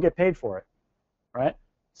in, you don't get paid for it, right?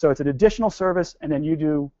 So it's an additional service, and then you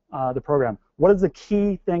do the program. What is the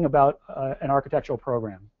key thing about an architectural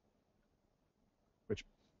program? Which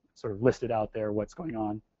sort of listed out there what's going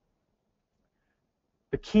on.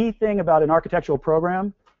 The key thing about an architectural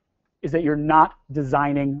program is that you're not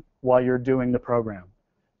designing while you're doing the program.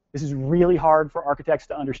 This is really hard for architects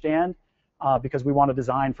to understand because we want to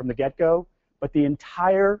design from the get-go. But the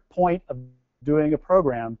entire point of doing a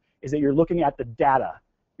program is that you're looking at the data.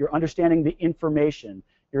 You're understanding the information.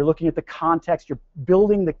 You're looking at the context. You're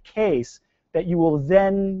building the case that you will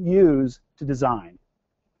then use to design.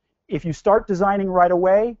 If you start designing right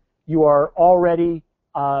away, you are already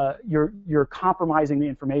you're compromising the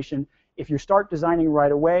information. If you start designing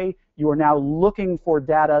right away, you are now looking for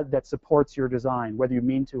data that supports your design, whether you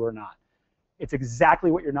mean to or not. It's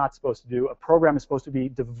exactly what you're not supposed to do. A program is supposed to be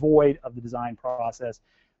devoid of the design process.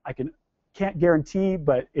 I can't guarantee,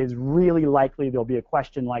 but it's really likely there'll be a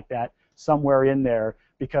question like that somewhere in there,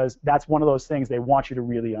 because that's one of those things they want you to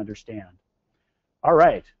really understand. All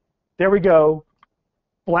right, there we go.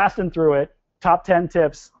 Blasting through it. Top 10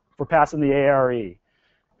 tips for passing the A.R.E.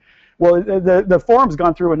 Well, the forum's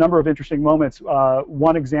gone through a number of interesting moments.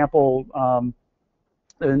 One example,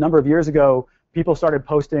 a number of years ago, people started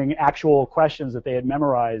posting actual questions that they had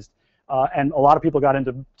memorized, and a lot of people got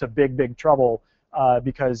into big trouble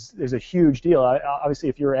because there's a huge deal. Obviously,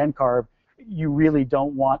 if you're NCARB, you really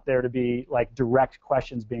don't want there to be like direct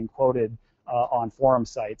questions being quoted on forum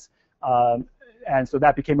sites. And so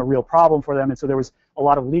that became a real problem for them, and so there was a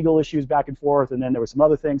lot of legal issues back and forth, and then there were some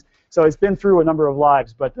other things. So it's been through a number of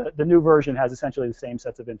lives, but the new version has essentially the same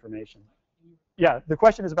sets of information. Yeah, the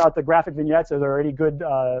question is about the graphic vignettes. Are there any good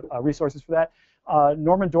resources for that?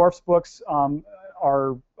 Norman Dorf's books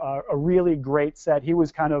are a really great set. He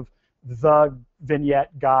was kind of the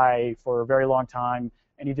vignette guy for a very long time,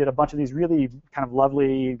 and he did a bunch of these really kind of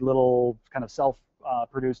lovely little kind of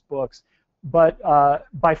self-produced books. But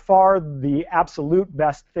by far the absolute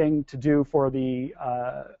best thing to do for the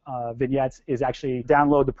vignettes is actually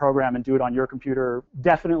download the program and do it on your computer.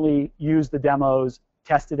 Definitely use the demos,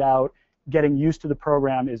 test it out. Getting used to the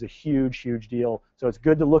program is a huge deal. So it's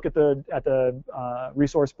good to look at the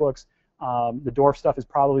resource books. The Dorf stuff is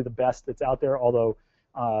probably the best that's out there, although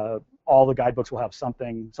all the guidebooks will have some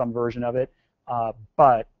version of it.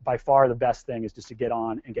 But by far the best thing is just to get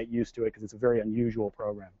on and get used to it, because it's a very unusual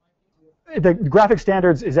program. The graphic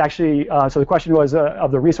standards is actually, so the question was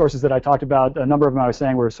of the resources that I talked about, a number of them I was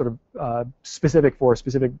saying were sort of specific for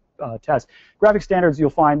specific tests. Graphic standards you'll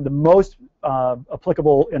find the most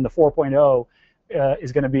applicable in the 4.0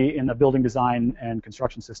 is going to be in the building design and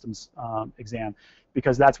construction systems exam,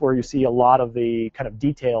 because that's where you see a lot of the kind of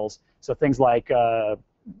details. So things like,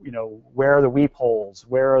 you know, where are the weep holes,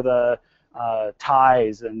 where are the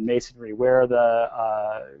ties and masonry, where are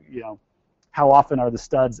the, you know, how often are the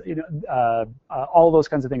studs, all those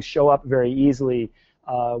kinds of things show up very easily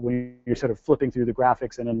when you're sort of flipping through the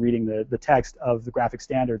graphics and then reading the text of the graphic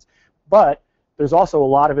standards. But there's also a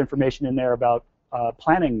lot of information in there about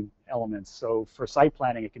planning elements. So for site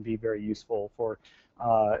planning, it can be very useful. For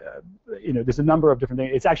there's a number of different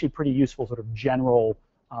things. It's actually pretty useful, sort of general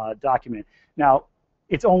document. Now,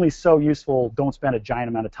 it's only so useful. Don't spend a giant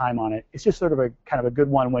amount of time on it. It's just sort of a kind of a good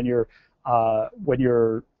one when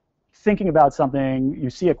you're thinking about something. You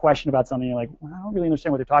see a question about something. You're like, well, I don't really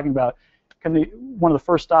understand what they're talking about. One of the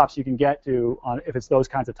first stops you can get to, if it's those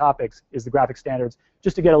kinds of topics, is the graphic standards,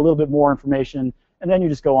 just to get a little bit more information. And then you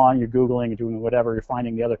just go on, you're Googling, you're doing whatever, you're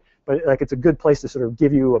finding the other. But like, it's a good place to sort of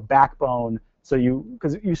give you a backbone. So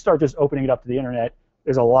because you start just opening it up to the internet,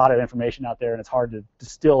 there's a lot of information out there, and it's hard to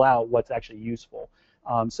distill out what's actually useful.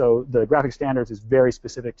 So the graphic standards is very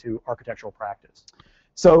specific to architectural practice.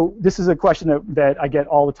 So this is a question that I get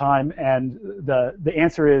all the time, and the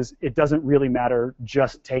answer is it doesn't really matter,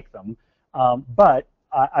 just take them. But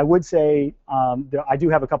I would say I do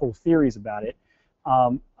have a couple of theories about it.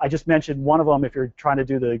 I just mentioned one of them. If you're trying to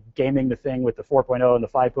do the gaming the thing with the 4.0 and the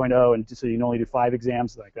 5.0, and so you can only do 5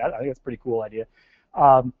 exams like that, I think that's a pretty cool idea.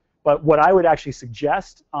 But what I would actually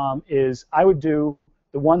suggest is I would do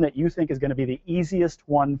the one that you think is going to be the easiest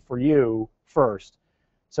one for you first.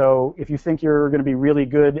 So if you think you're going to be really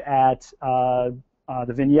good at the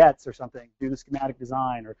vignettes or something, do the schematic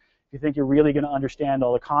design. Or if you think you're really going to understand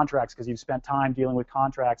all the contracts because you've spent time dealing with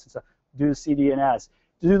contracts and stuff, do the CD&S.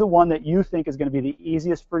 Do the one that you think is going to be the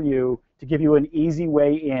easiest for you, to give you an easy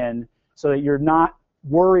way in, so that you're not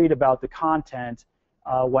worried about the content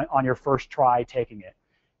on your first try taking it.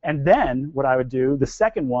 And then what I would do, the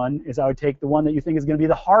second one, is I would take the one that you think is going to be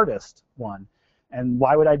the hardest one. And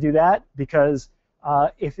why would I do that? Because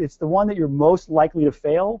if it's the one that you're most likely to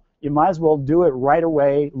fail, you might as well do it right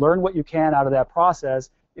away, learn what you can out of that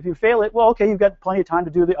process. If you fail it, well, okay, you've got plenty of time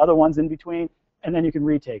to do the other ones in between, and then you can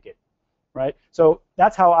retake it. Right? So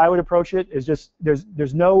that's how I would approach it. Is just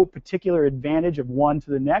there's no particular advantage of one to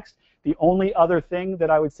the next. The only other thing that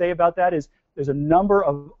I would say about that is there's a number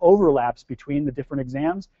of overlaps between the different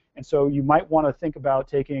exams, and so you might want to think about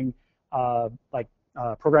taking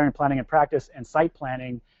programming planning and practice and site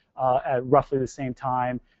planning at roughly the same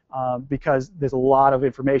time, because there's a lot of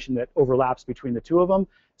information that overlaps between the two of them.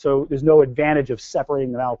 So there's no advantage of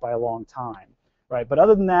separating them out by a long time. Right, but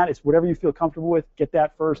other than that, it's whatever you feel comfortable with. Get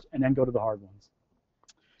that first, and then go to the hard ones.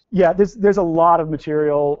 Yeah, there's a lot of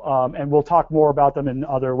material, and we'll talk more about them in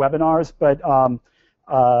other webinars. But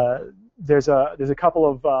there's a couple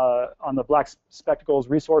of on the Black Spectacles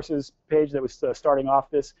resources page that was starting off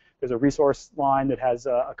this. There's a resource line that has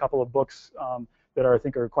a couple of books that I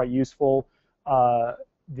think are quite useful. I'm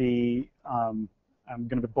going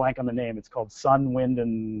to blank on the name. It's called Sun, Wind,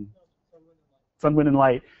 and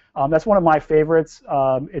Light. That's one of my favorites.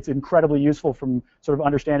 It's incredibly useful from sort of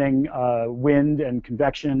understanding wind and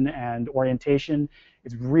convection and orientation.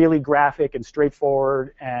 It's really graphic and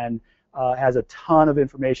straightforward, and has a ton of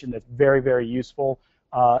information that's very, very useful.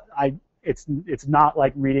 It's not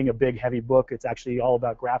like reading a big, heavy book. It's actually all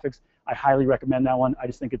about graphics. I highly recommend that one. I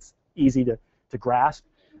just think it's easy to grasp.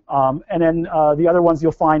 And then the other ones,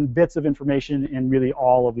 you'll find bits of information in really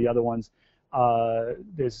all of the other ones.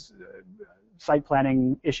 There's site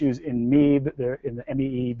planning issues in MEEB, in the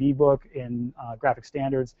MEEB book, in graphic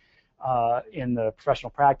standards, in the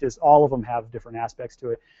professional practice. All of them have different aspects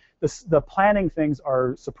to it. The planning things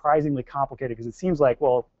are surprisingly complicated, because it seems like,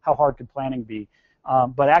 well, how hard could planning be?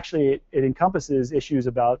 But actually, it encompasses issues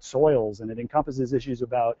about soils, and it encompasses issues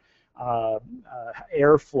about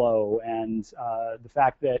airflow, and the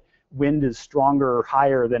fact that wind is stronger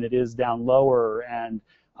higher than it is down lower, and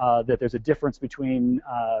that there's a difference between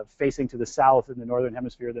facing to the south in the northern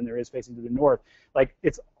hemisphere than there is facing to the north. Like,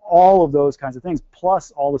 it's all of those kinds of things,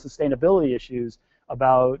 plus all the sustainability issues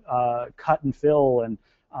about cut and fill, and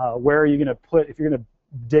where are you going to put, if you're going to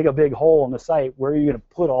dig a big hole in the site, where are you going to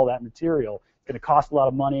put all that material? It's going to cost a lot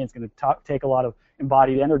of money. It's going to take a lot of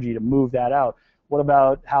embodied energy to move that out. What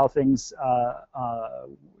about how things,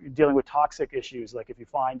 dealing with toxic issues, like if you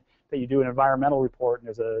find that you do an environmental report and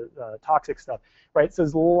there's a toxic stuff, right? So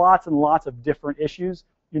there's lots and lots of different issues.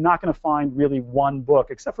 You're not going to find really one book,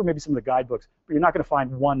 except for maybe some of the guidebooks, but you're not going to find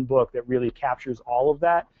one book that really captures all of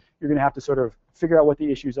that. You're going to have to sort of figure out what the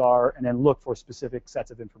issues are and then look for specific sets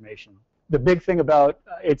of information. The big thing about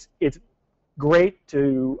it's great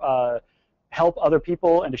to help other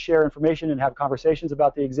people and to share information and have conversations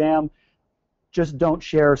about the exam. Just don't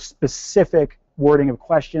share specific wording of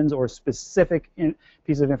questions or specific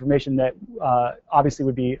pieces of information that obviously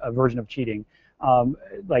would be a version of cheating.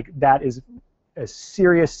 Like, that is a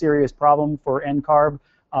serious, serious problem for NCARB.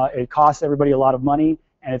 It costs everybody a lot of money,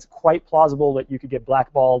 and it's quite plausible that you could get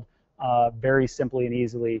blackballed very simply and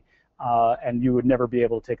easily, and you would never be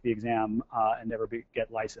able to take the exam and never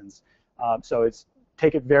get licensed. So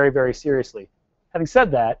take it very, very seriously. Having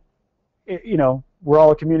said that, we're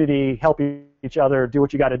all a community, help each other, do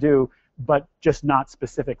what you got to do, but just not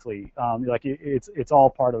specifically. Like it's all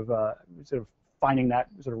part of sort of finding that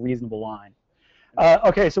sort of reasonable line.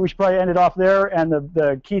 Okay, so we should probably end it off there. And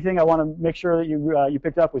the key thing I want to make sure that you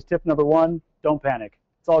picked up was tip number 1: don't panic.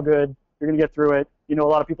 It's all good. You're going to get through it. You know,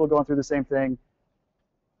 a lot of people are going through the same thing.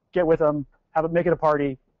 Get with them. Make it a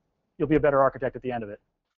party. You'll be a better architect at the end of it.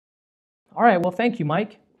 All right, well, thank you,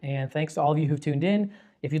 Mike, and thanks to all of you who've tuned in.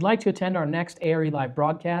 If you'd like to attend our next A.R.E. live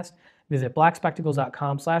broadcast, visit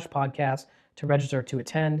blackspectacles.com/podcast to register to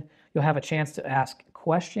attend. You'll have a chance to ask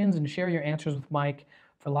questions and share your answers with Mike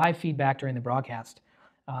for live feedback during the broadcast.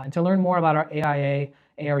 And to learn more about our AIA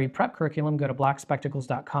A.R.E. prep curriculum, go to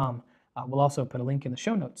blackspectacles.com. We'll also put a link in the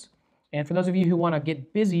show notes. And for those of you who want to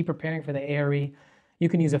get busy preparing for the A.R.E., you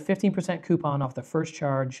can use a 15% coupon off the first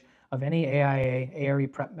charge of any AIA A.R.E.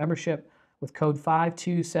 prep membership with code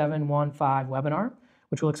 52715webinar,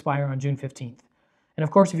 which will expire on June 15th. And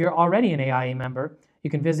of course, if you're already an AIA member, you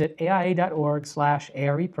can visit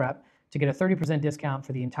aia.org/ARE prep to get a 30% discount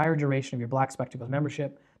for the entire duration of your Black Spectacles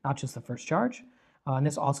membership, not just the first charge. And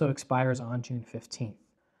this also expires on June 15th.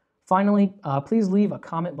 Finally, please leave a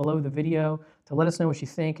comment below the video to let us know what you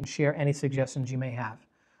think and share any suggestions you may have.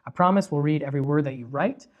 I promise we'll read every word that you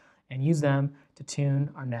write and use them to tune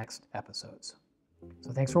our next episodes.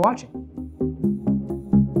 So thanks for watching.